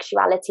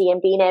sexuality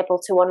and being able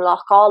to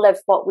unlock all of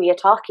what we are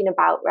talking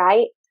about,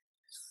 right?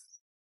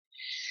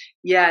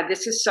 Yeah,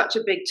 this is such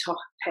a big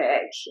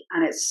topic,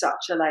 and it's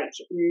such a like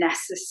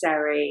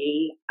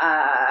necessary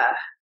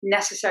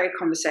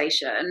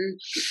conversation.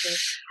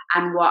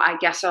 And what I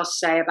guess I'll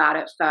say about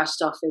it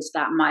first off is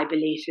that my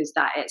belief is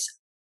that it's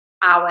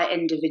our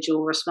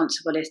individual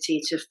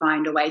responsibility to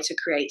find a way to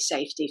create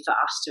safety for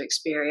us to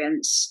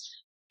experience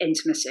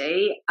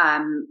intimacy.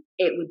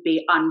 It would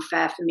be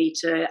unfair for me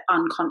to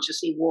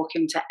unconsciously walk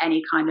into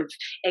any kind of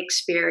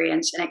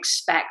experience and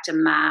expect a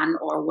man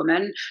or a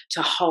woman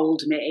to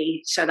hold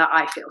me so that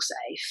I feel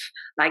safe.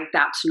 Like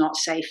that's not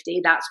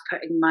safety. That's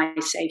putting my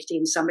safety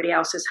in somebody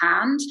else's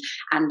hands,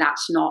 and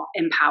that's not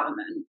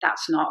empowerment.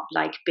 That's not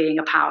like being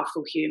a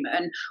powerful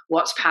human.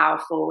 What's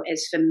powerful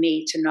is for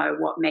me to know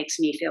what makes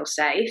me feel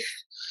safe.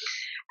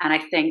 And I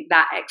think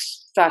that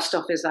first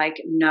off is like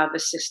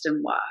nervous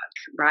system work,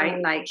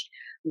 right? Like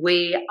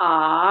we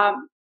are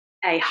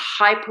a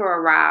hyper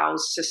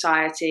aroused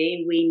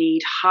society. We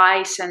need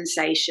high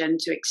sensation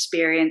to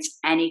experience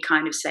any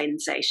kind of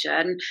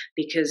sensation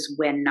because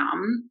we're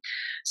numb.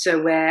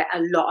 So where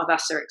a lot of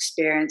us are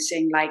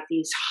experiencing like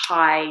these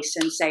high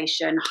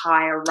sensation,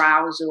 high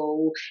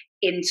arousal,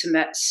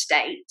 intimate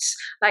states,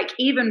 like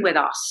even with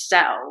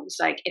ourselves,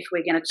 like if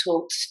we're going to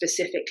talk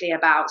specifically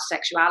about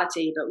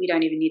sexuality, but we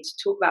don't even need to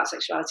talk about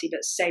sexuality,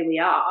 but say we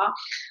are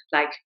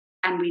like,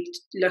 and we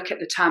look at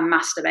the term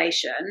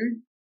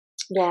masturbation,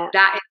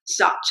 that is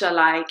such a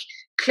like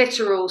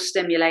clitoral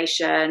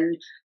stimulation,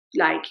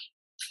 like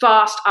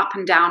fast up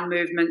and down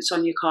movements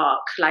on your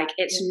cock. Like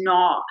it's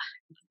not,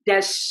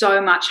 there's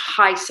so much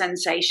high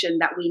sensation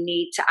that we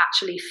need to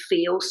actually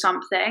feel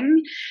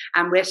something.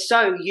 And we're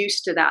so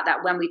used to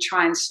that when we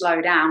try and slow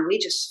down, we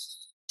just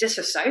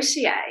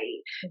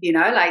disassociate, you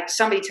know, like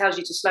somebody tells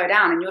you to slow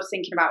down and you're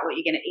thinking about what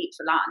you're going to eat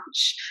for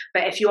lunch.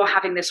 But if you're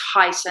having this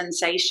high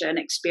sensation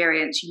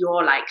experience,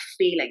 you're like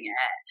feeling it.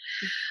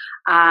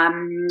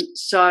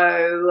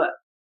 So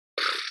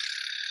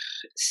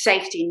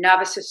safety,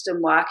 nervous system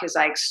work is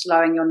like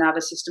slowing your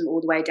nervous system all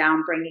the way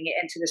down, bringing it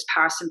into this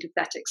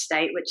parasympathetic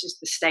state, which is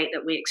the state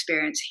that we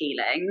experience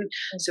healing.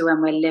 So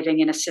when we're living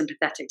in a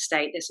sympathetic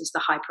state, this is the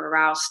hyper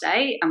aroused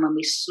state. And when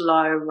we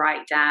slow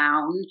right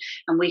down,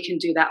 and we can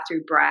do that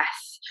through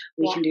breath,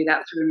 we can do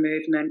that through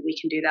movement, we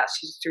can do that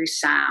through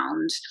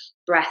sound.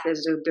 Breath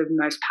is the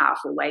most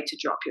powerful way to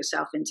drop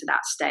yourself into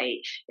that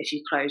state. If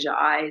you close your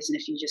eyes and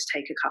if you just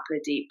take a couple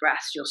of deep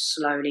breaths, you're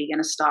slowly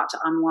going to start to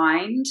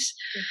unwind.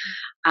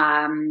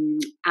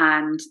 And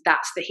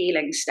that's the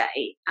healing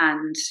state.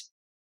 And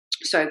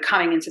so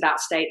coming into that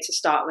state to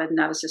start with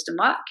nervous system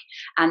work,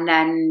 and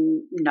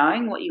then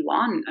knowing what you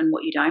want and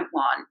what you don't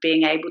want,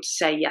 being able to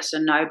say yes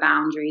or no.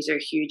 Boundaries are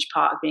a huge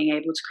part of being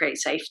able to create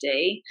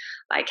safety.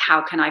 Like,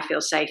 how can I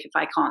feel safe if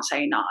I can't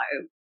say no?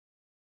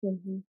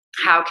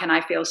 How can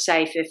I feel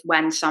safe if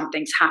when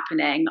something's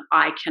happening,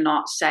 I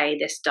cannot say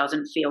this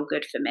doesn't feel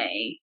good for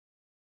me?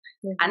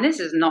 And this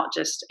is not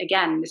just,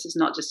 again, this is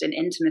not just in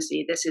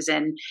intimacy. This is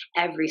in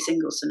every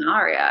single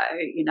scenario,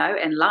 you know,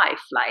 in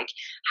life. Like,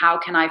 how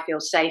can I feel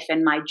safe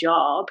in my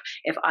job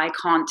if I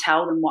can't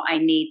tell them what I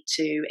need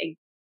to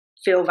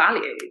feel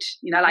valued?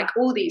 You know, like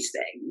all these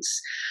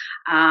things.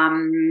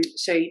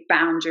 So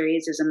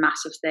boundaries is a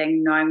massive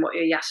thing. Knowing what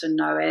your yes and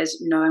no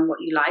is, knowing what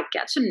you like,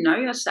 get to know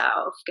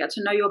yourself, get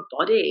to know your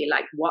body,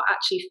 like what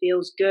actually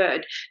feels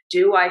good.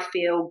 Do I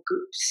feel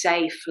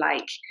safe,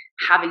 like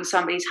having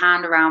somebody's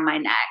hand around my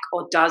neck,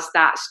 or does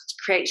that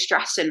create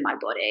stress in my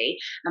body?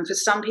 And for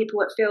some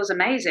people it feels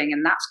amazing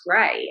and that's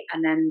great,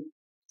 and then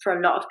for a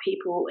lot of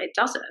people it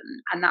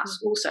doesn't, and that's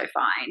also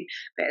fine.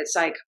 But it's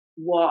like,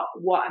 what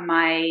are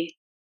my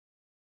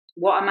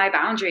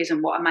boundaries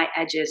and what are my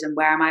edges and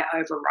where am I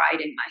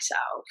overriding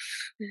myself?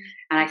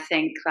 And I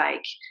think,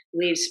 like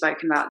we've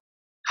spoken about,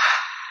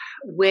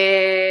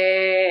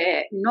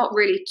 we're not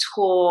really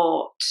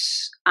taught,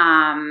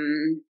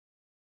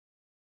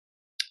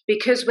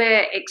 because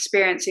we're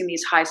experiencing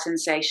these high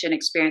sensation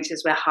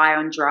experiences, we're high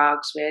on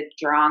drugs, we're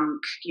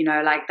drunk,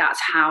 like that's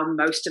how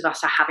most of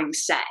us are having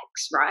sex,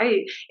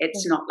 right?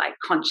 It's not like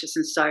conscious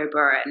and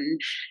sober, and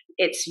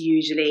it's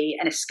usually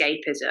an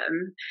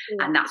escapism,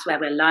 and that's where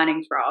we're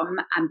learning from.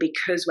 And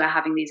because we're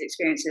having these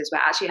experiences, we're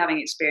actually having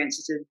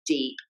experiences of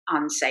deep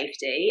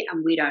unsafety,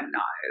 and we don't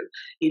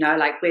know,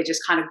 like we're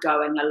just kind of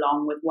going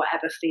along with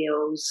whatever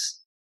feels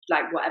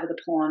like, whatever the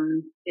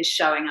porn is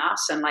showing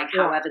us, and like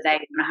however they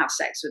want to have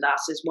sex with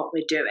us is what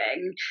we're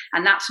doing.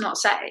 And that's not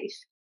safe,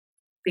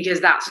 because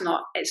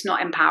it's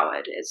not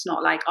empowered. It's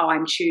not like, oh,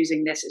 I'm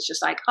choosing this. It's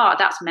just like, oh,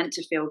 that's meant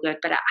to feel good,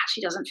 but it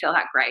actually doesn't feel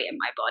that great in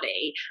my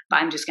body, but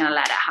I'm just going to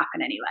let it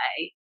happen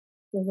anyway.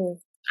 Mm-hmm.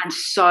 And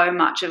so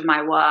much of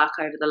my work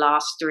over the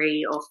last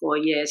 3 or 4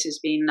 years has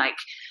been like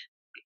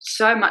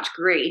so much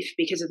grief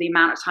because of the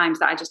amount of times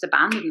that I just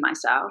abandoned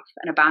myself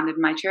and abandoned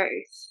my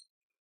truth.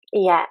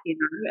 Yeah.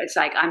 It's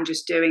like I'm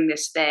just doing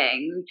this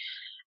thing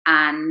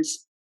and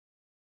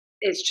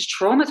it's just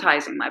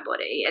traumatizing my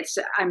body.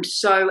 I'm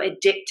so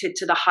addicted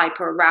to the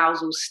hyper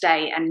arousal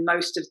state, and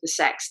most of the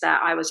sex that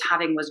I was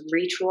having was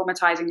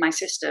re-traumatizing my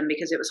system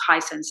because it was high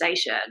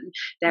sensation.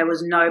 There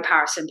was no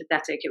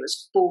parasympathetic. It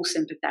was full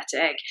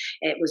sympathetic.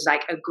 It was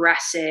like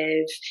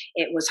aggressive.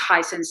 It was high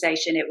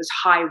sensation. It was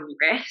high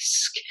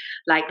risk,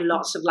 like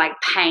lots of like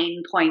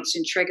pain points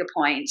and trigger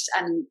points.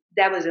 And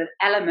there was an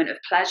element of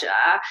pleasure.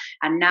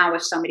 And now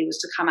if somebody was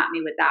to come at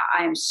me with that,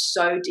 I am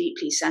so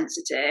deeply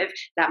sensitive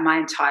that my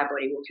entire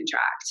body will contract.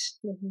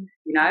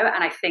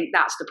 And I think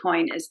that's the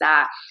point, is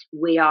that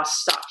we are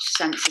such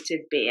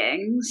sensitive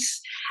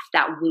beings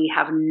that we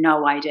have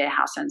no idea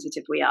how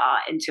sensitive we are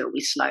until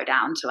we slow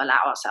down to allow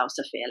ourselves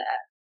to feel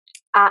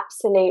it.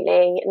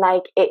 Absolutely.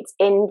 Like it's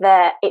in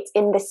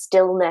the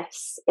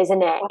stillness,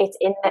 isn't it? It's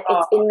in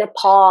the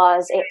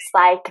pause. It's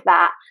like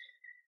that.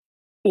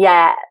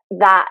 Yeah,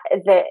 that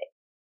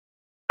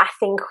I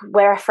think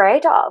we're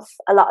afraid of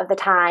a lot of the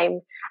time.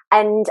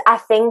 And I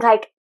think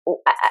like,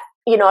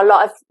 a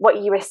lot of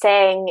what you were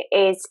saying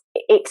is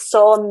it's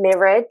so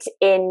mirrored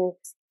in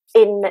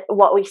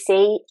what we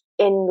see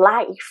in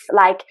life.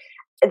 Like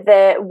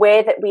the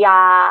way that we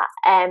are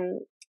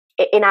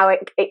in our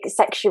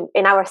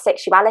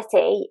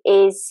sexuality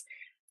is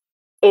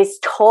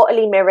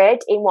totally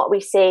mirrored in what we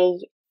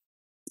see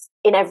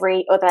in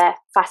every other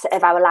facet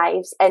of our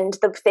lives. And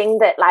the thing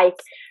that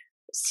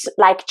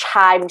like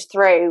chimed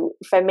through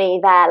for me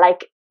there,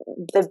 like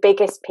the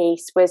biggest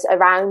piece was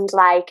around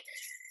like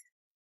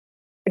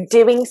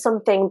doing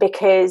something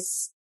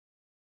because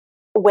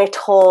we're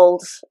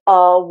told,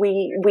 or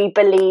we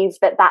believe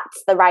that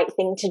that's the right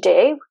thing to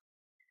do.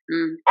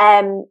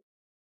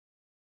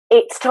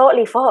 It's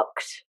totally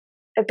fucked,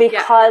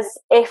 because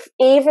if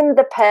even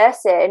the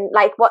person,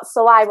 like what's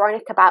so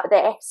ironic about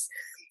this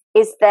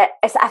is that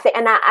I think,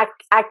 and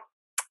I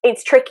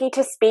it's tricky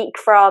to speak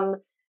from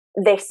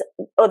this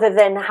other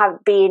than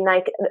have been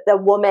like the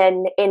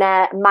woman in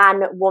a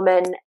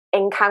man-woman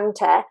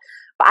encounter,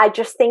 but I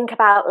just think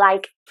about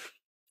like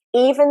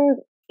even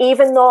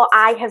though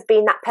I have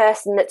been that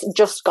person that's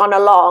just gone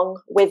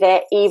along with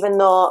it, even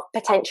though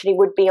potentially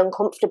would be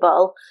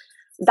uncomfortable,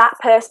 that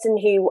person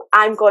who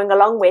I'm going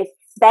along with,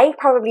 they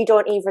probably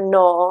don't even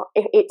know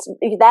if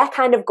they're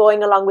kind of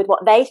going along with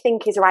what they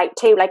think is right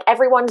too. Like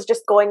everyone's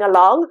just going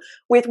along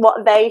with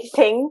what they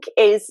think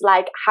is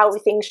like how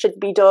things should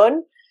be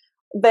done,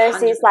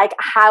 versus 100%. Like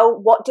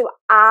what do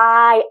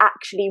I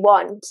actually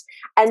want?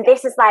 And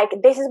this is why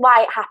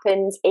it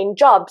happens in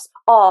jobs.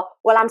 Or,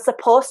 well, I'm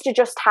supposed to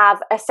just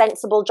have a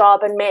sensible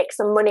job and make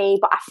some money,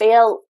 but I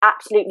feel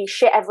absolutely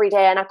shit every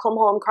day and I come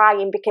home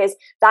crying because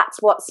that's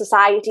what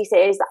society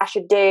says that I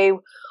should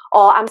do.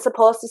 Or I'm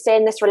supposed to stay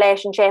in this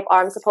relationship, or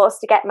I'm supposed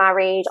to get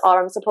married,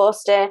 or I'm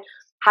supposed to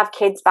have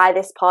kids by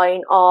this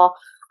point, or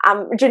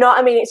do you know what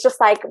I mean? It's just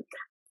like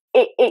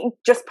it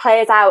just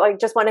plays out. I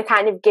just want to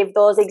kind of give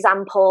those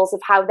examples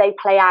of how they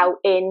play out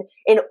in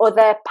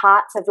other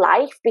parts of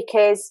life,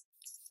 because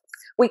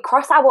we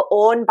cross our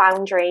own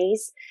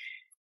boundaries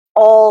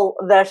all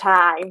the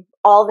time,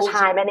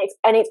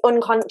 and it's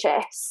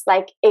unconscious.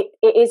 Like it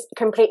is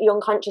completely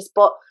unconscious.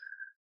 But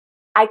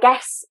I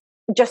guess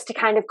just to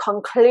kind of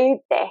conclude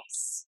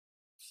this,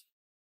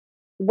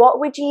 what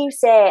would you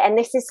say, and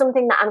this is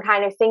something that I'm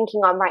kind of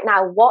thinking on right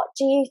now, what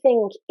do you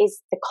think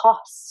is the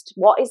cost?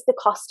 What is the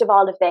cost of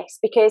all of this?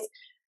 Because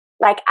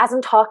like as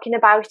I'm talking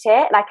about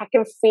it, like I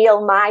can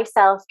feel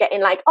myself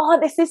getting like, oh,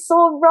 this is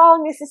so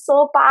wrong, this is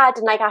so bad,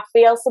 and like I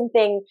feel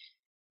something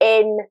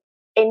in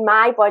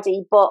my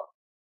body. But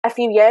a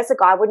few years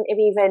ago I wouldn't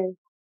even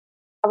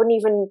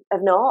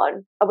have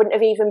known. I wouldn't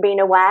have even been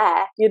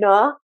aware,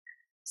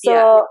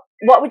 So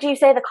what would you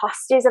say the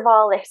cost is of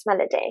all this,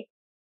 Melody?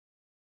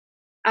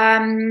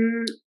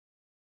 The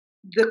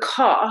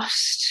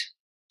cost,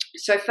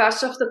 So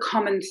first off, the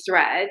common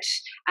thread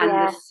and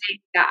the thing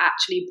that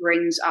actually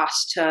brings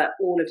us to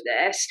all of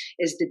this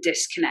is the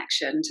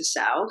disconnection to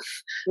self.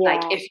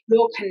 Like if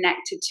you're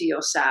connected to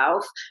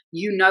yourself,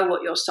 you know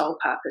what your soul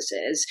purpose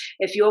is.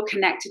 If you're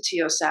connected to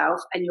yourself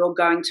and you're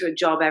going to a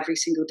job every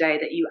single day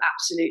that you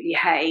absolutely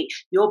hate,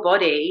 your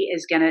body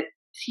is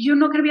you're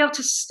not going to be able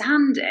to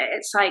stand it.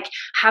 It's like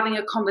having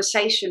a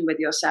conversation with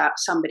yourself,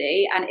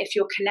 somebody, and if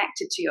you're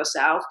connected to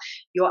yourself,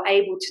 you're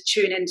able to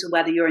tune into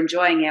whether you're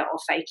enjoying it or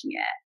faking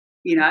it.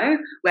 You know,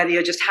 whether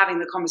you're just having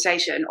the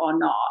conversation or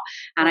not.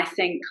 And I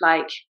think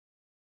like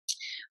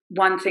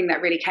one thing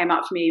that really came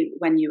up for me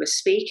when you were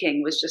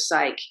speaking was just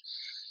like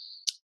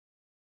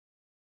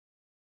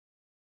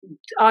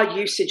our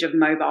usage of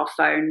mobile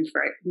phones,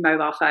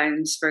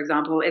 for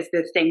example, is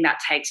the thing that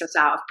takes us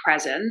out of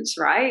presence,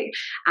 right?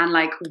 And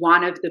like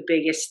one of the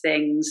biggest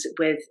things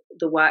with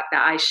the work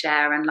that I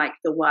share and like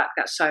the work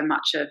that so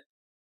much of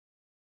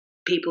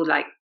people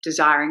like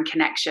desiring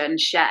connection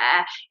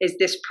share is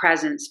this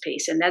presence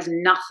piece. And there's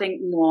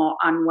nothing more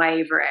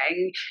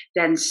unwavering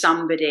than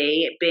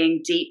somebody being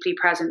deeply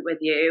present with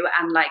you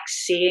and like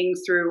seeing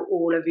through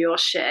all of your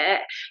shit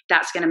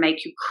that's going to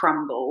make you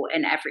crumble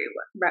in every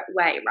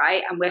way,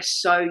 right? And we're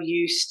so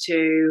used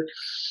to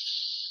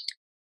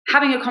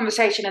having a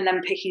conversation and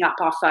then picking up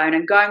our phone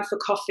and going for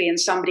coffee and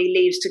somebody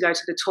leaves to go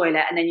to the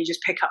toilet and then you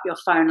just pick up your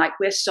phone. Like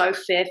we're so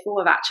fearful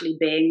of actually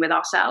being with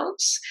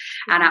ourselves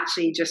and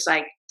actually just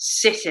like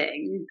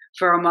sitting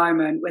for a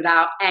moment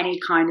without any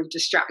kind of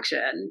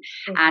distraction.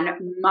 And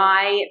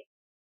my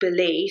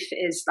belief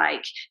is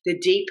like the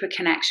deeper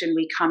connection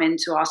we come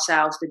into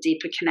ourselves, the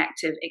deeper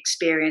connective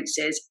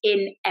experiences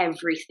in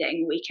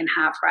everything we can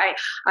have, right?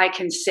 I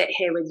can sit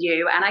here with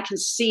you and I can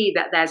see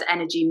that there's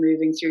energy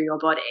moving through your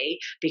body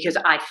because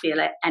I feel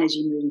it,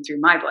 energy moving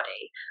through my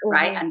body,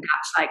 right? And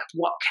that's like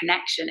what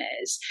connection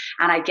is.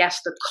 And I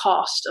guess the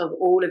cost of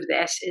all of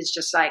this is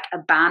just like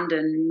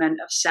abandonment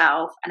of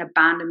self and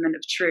abandonment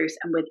of truth,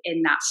 and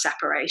within that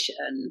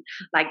separation,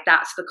 like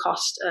that's the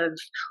cost of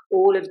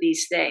all of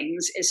these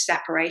things is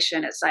separation.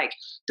 It's like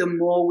the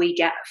more we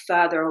get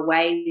further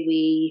away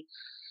we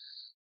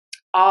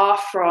are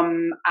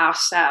from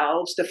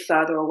ourselves, the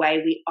further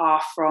away we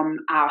are from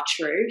our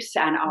truth,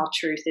 and our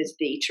truth is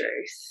the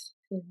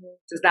truth.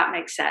 Does that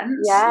make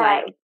sense?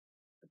 Like,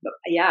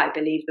 yeah, I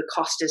believe the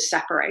cost is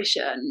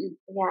separation.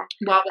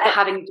 While we're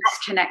having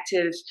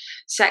disconnective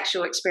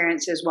sexual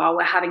experiences, while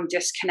we're having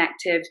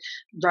disconnective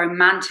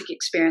romantic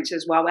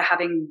experiences, while we're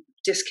having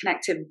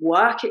disconnective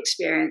work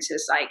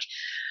experiences, like,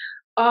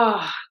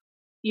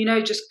 you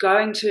know, just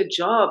going to a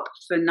job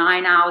for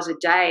 9 hours a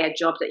day, a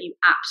job that you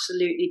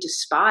absolutely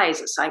despise.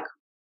 It's like,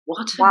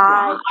 what and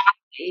why?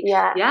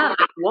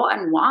 Like what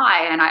and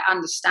why? And I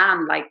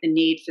understand like the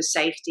need for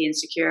safety and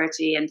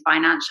security and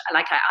financial,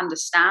 like I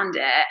understand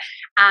it.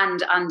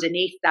 And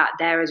underneath that,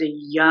 there is a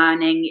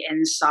yearning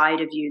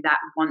inside of you that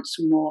wants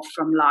more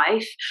from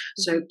life.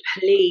 So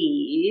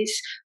please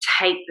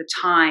take the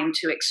time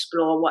to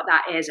explore what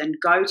that is and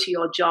go to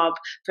your job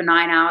for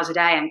 9 hours a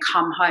day and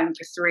come home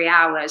for 3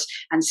 hours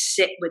and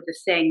sit with the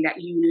thing that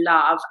you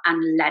love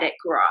and let it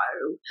grow.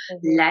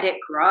 Let it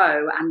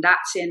grow. And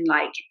that's in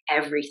like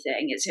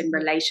everything. It's in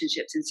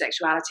relationships, in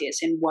sexuality,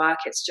 it's in work.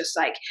 It's just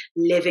like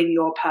living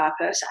your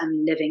purpose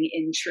and living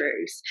in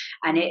truth.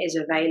 And it is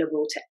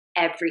available to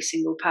every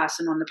single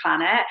person on the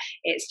planet.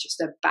 It's just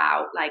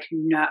about like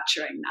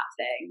nurturing that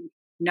thing,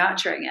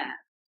 nurturing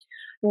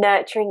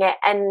it.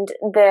 And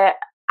the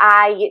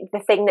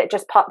thing that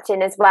just popped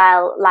in as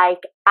well, like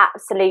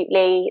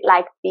absolutely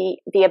like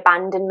the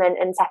abandonment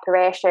and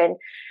separation.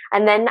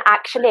 And then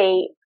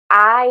actually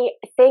I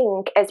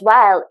think as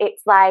well,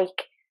 it's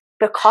like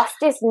the cost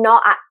is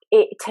not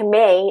it to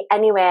me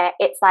anyway,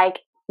 it's like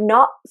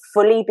not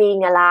fully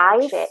being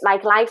alive.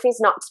 Like life is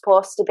not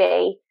supposed to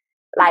be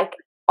like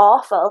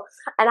awful.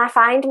 And I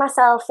find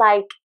myself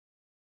like,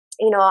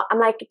 you know, I'm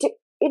like,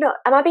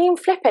 am I being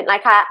flippant?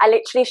 Like I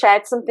literally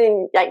shared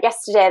something like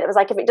yesterday that was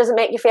like, if it doesn't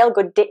make you feel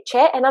good, ditch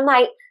it. And I'm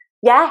like,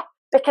 yeah,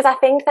 because I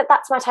think that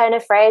that's my turn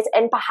of phrase.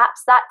 And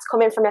perhaps that's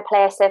coming from a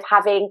place of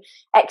having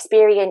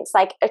experienced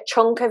like a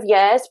chunk of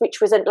years, which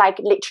wasn't like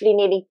literally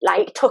nearly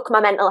like took my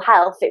mental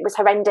health. It was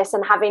horrendous,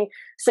 and having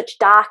such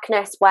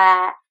darkness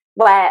where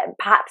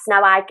perhaps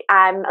now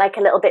I'm like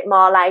a little bit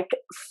more like,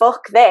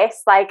 fuck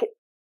this, like,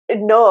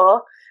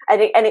 no.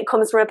 And it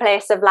comes from a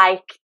place of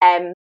like,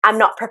 I'm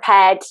not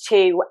prepared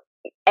to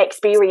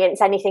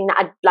experience anything that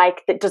I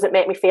like that doesn't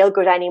make me feel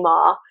good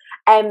anymore.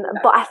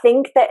 But I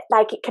think that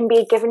like it can be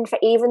a given for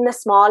even the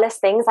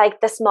smallest things,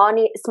 like the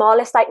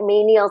smallest like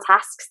menial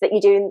tasks that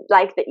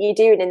you're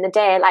doing in the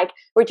day, like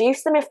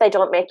reduce them if they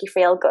don't make you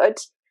feel good.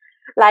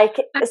 Like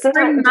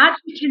bring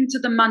magic into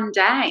the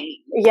mundane.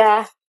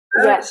 Yeah.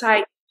 It's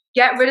like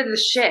get rid of the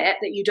shit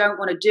that you don't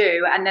want to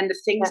do, and then the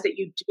things that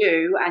you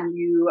do and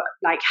you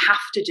like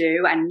have to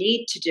do and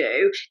need to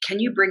do, can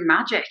you bring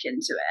magic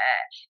into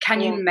it?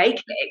 Can you make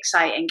it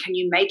exciting? Can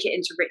you make it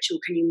into ritual?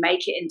 Can you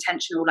make it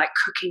intentional, like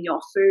cooking your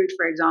food,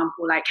 for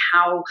example? Like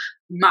how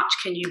much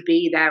can you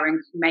be there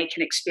and make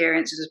an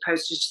experience as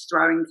opposed to just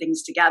throwing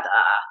things together?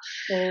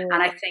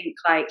 And I think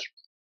like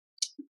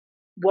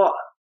what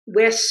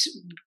we're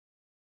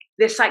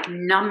this like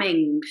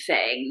numbing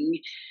thing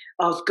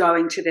of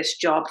going to this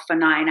job for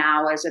 9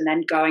 hours and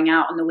then going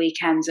out on the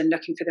weekends and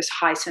looking for this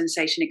high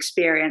sensation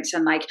experience,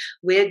 and like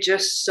we're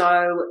just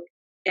so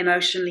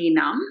emotionally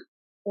numb.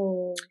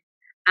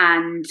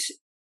 And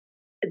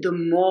the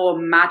more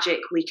magic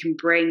we can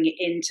bring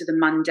into the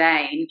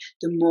mundane,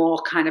 the more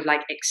kind of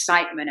like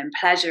excitement and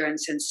pleasure and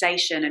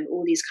sensation and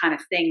all these kind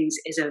of things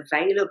is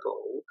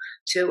available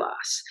to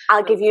us.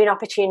 I'll give you an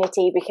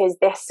opportunity, because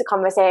this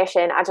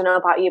conversation, I don't know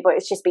about you, but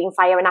it's just been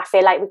fire, and I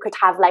feel like we could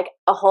have like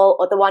a whole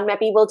other one.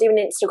 Maybe we'll do an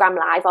Instagram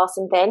live or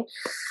something.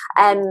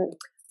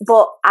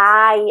 But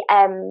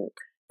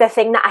the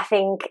thing that I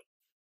think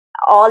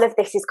all of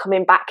this is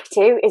coming back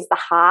to is the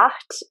heart,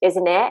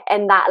 isn't it?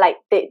 And that like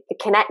the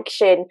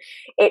connection,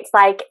 it's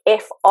like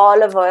if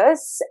all of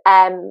us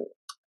and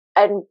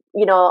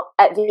you know,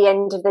 at the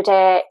end of the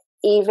day,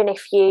 even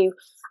if you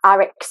are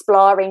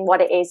exploring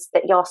what it is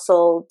that your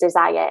soul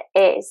desire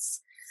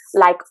is,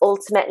 like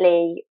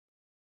ultimately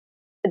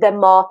the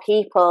more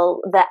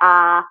people that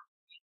are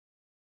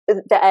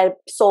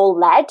soul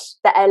led,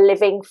 that are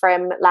living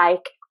from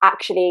like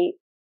actually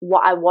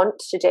what I want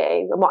to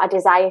do and what I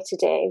desire to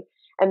do,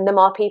 and the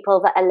more people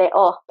that are lit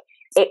up,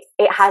 it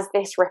has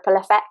this ripple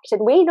effect.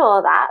 And we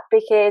know that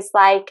because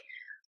like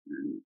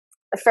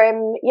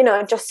from, you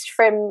know, just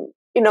from,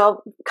 you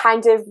know,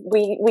 kind of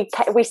we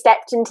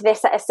stepped into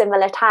this at a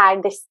similar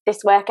time, this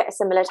work at a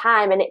similar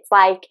time, and it's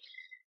like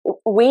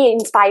we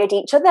inspired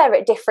each other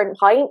at different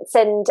points,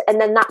 and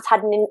then that's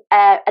had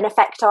an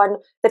effect on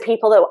the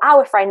people that were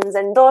our friends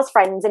and those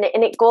friends, and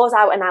it goes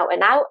out and out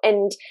and out,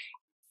 and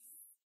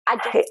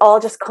it all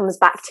just comes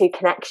back to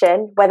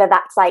connection, whether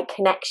that's like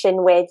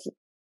connection with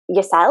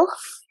yourself.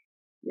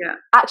 Yeah,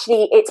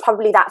 actually it's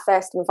probably that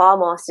first and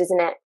foremost,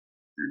 isn't it?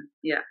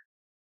 Yeah,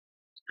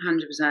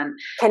 100%.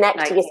 Connect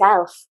like, to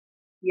yourself.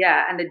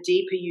 Yeah, and the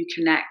deeper you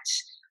connect,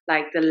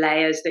 like the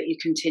layers that you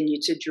continue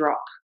to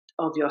drop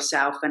of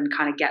yourself and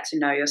kind of get to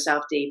know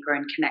yourself deeper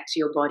and connect to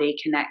your body,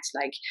 connect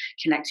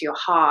to your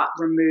heart,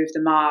 remove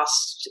the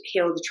mask,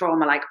 heal the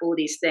trauma, like all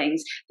these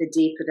things, the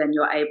deeper then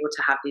you're able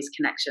to have these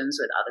connections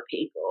with other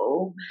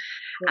people.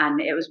 And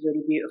it was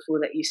really beautiful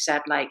that you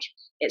said like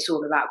it's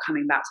all about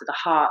coming back to the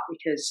heart,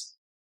 because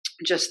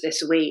just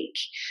this week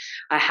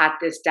I had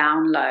this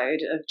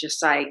download of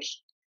just like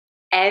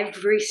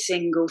every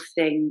single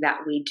thing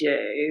that we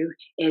do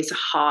is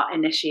heart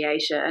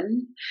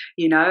initiation.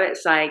 You know,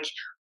 it's like,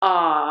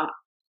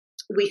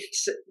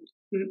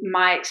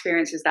 my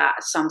experience is that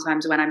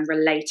sometimes when I'm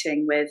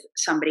relating with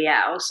somebody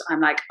else,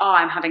 I'm like,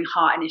 I'm having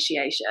heart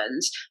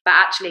initiations. But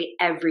actually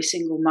every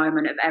single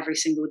moment of every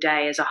single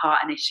day is a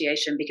heart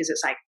initiation, because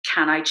it's like,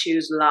 can I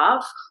choose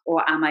love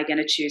or am I going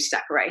to choose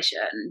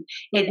separation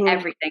in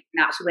everything?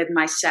 That's with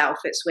myself.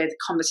 It's with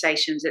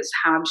conversations. It's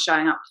how I'm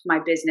showing up for my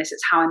business.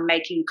 It's how I'm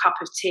making a cup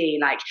of tea.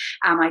 Like,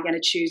 am I going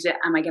to choose it?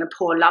 Am I going to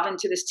pour love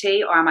into this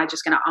tea, or am I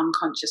just going to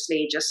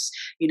unconsciously just,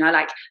 you know,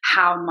 like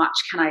how much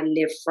can I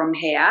live from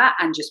here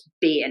and just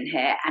be in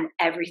here, and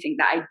everything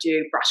that I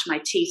do, brush my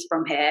teeth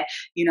from here,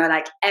 you know,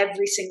 like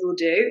every single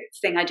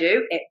thing I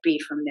do, it be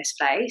from this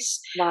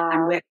place. Wow.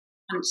 And we're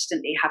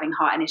constantly having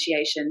heart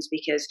initiations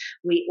because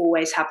we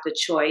always have the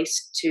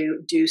choice to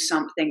do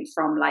something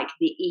from like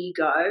the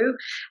ego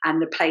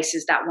and the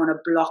places that want to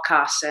block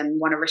us and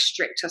want to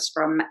restrict us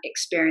from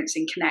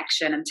experiencing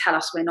connection and tell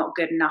us we're not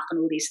good enough and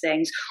all these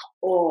things,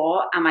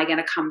 or am I going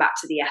to come back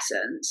to the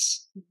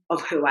essence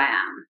of who I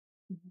am?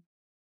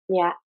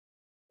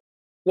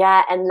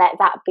 Yeah, and let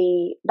that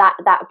be that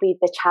be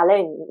the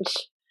challenge,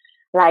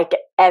 like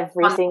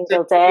every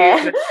single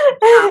day.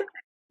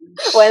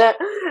 When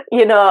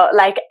you know,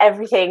 like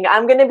everything,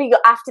 after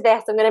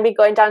this I'm gonna be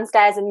going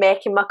downstairs and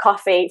making my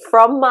coffee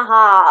from my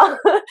heart.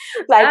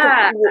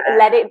 Like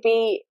let it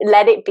be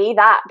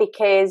that,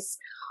 because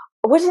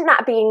wouldn't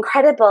that be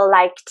incredible,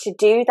 like to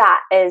do that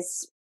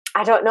as,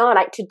 I don't know,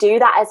 like to do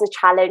that as a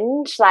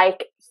challenge,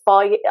 like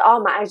for you.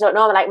 I don't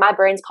know, like my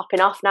brain's popping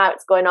off now,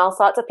 it's going all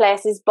sorts of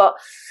places, but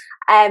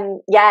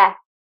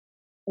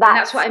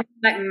that's what I mean,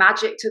 like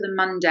magic to the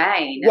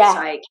mundane. It's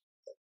like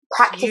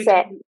practice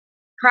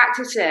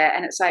it,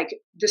 and it's like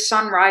the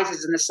sun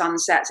rises and the sun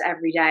sets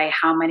every day.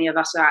 How many of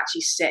us are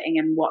actually sitting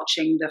and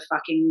watching the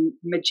fucking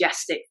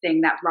majestic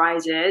thing that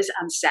rises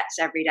and sets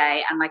every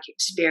day and like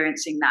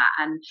experiencing that?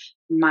 And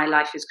my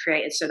life is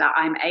created so that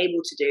I'm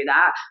able to do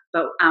that,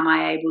 but am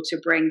I able to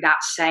bring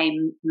that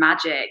same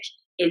magic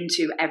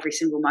into every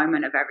single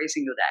moment of every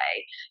single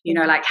day? You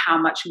know, like how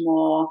much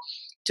more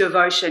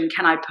devotion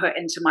can I put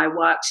into my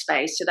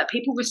workspace so that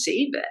people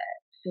receive it,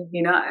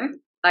 you know?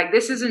 Like,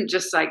 this isn't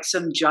just like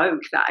some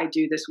joke that I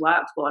do this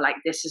work for. Like,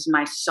 this is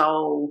my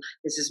soul.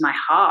 This is my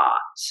heart.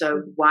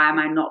 So why am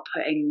I not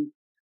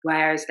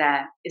where is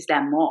there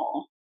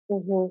more?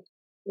 Mm-hmm.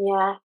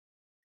 Yeah.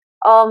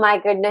 Oh my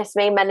goodness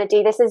me,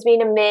 Melody, this has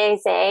been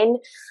amazing.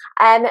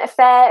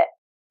 For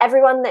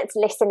everyone that's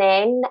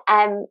listening,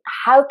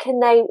 how can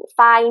they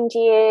find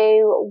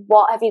you?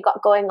 What have you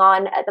got going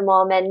on at the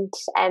moment?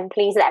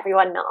 Please let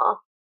everyone know.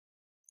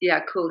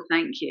 Yeah, cool.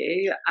 Thank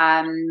you.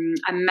 I'm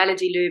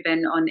Melody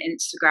Lubin on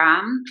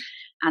Instagram,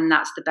 and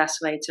that's the best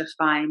way to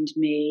find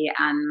me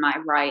and my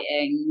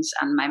writings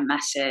and my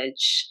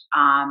message.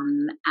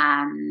 And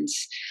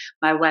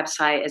my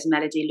website is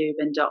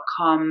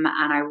melodylubin.com,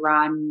 and I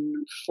run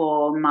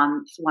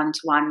 4-month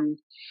one-to-one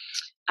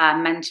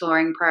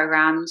mentoring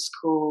programs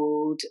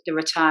called The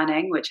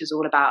Returning, which is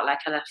all about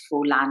like a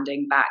full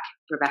landing back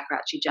Rebecca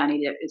actually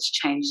journey. It's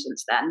changed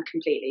since then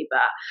completely,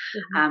 but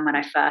when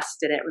I first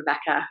did it,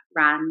 Rebecca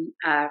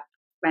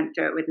went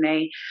through it with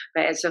me.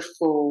 But it's a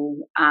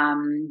full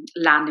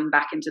landing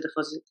back into the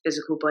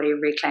physical body,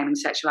 reclaiming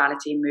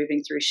sexuality,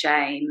 moving through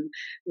shame,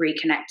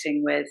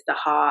 reconnecting with the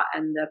heart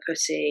and the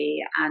pussy,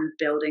 and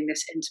building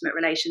this intimate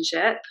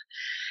relationship.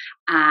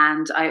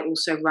 And I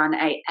also run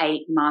a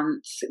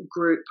 8-month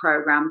group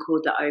program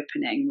called The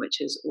Opening, which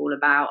is all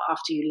about,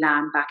 after you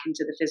land back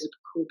into the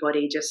physical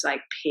body, just like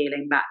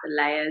peeling back the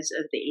layers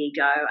of the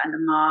ego and the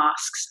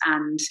masks,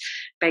 and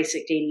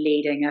basically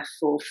leading a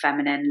full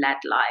feminine-led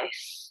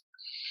life.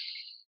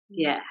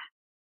 Yeah.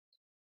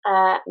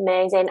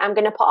 Amazing. I'm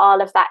going to put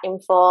all of that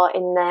info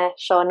in the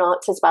show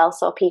notes as well,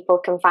 so people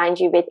can find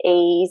you with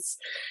ease.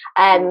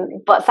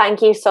 But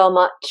thank you so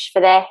much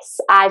for this.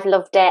 I've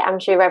loved it. I'm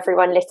sure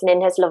everyone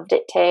listening has loved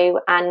it too.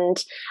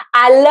 And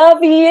I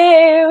love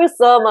you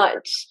so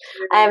much.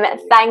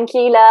 Thank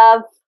you,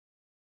 love.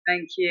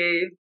 Thank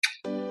you.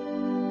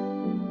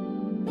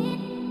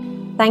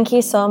 Thank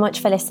you so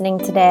much for listening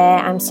today.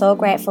 I'm so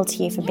grateful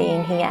to you for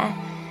being here.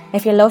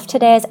 If you loved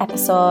today's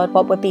episode,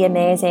 what would be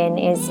amazing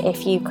is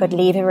if you could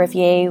leave a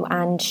review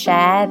and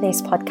share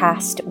this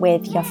podcast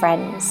with your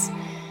friends.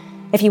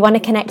 If you want to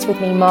connect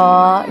with me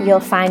more, you'll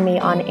find me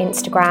on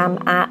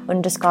Instagram at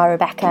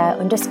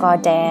 _Rebecca_Dale,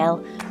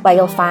 where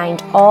you'll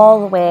find all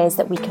the ways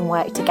that we can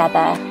work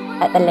together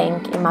at the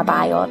link in my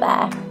bio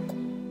there.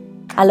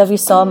 I love you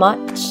so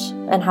much,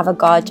 and have a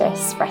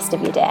gorgeous rest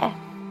of your day.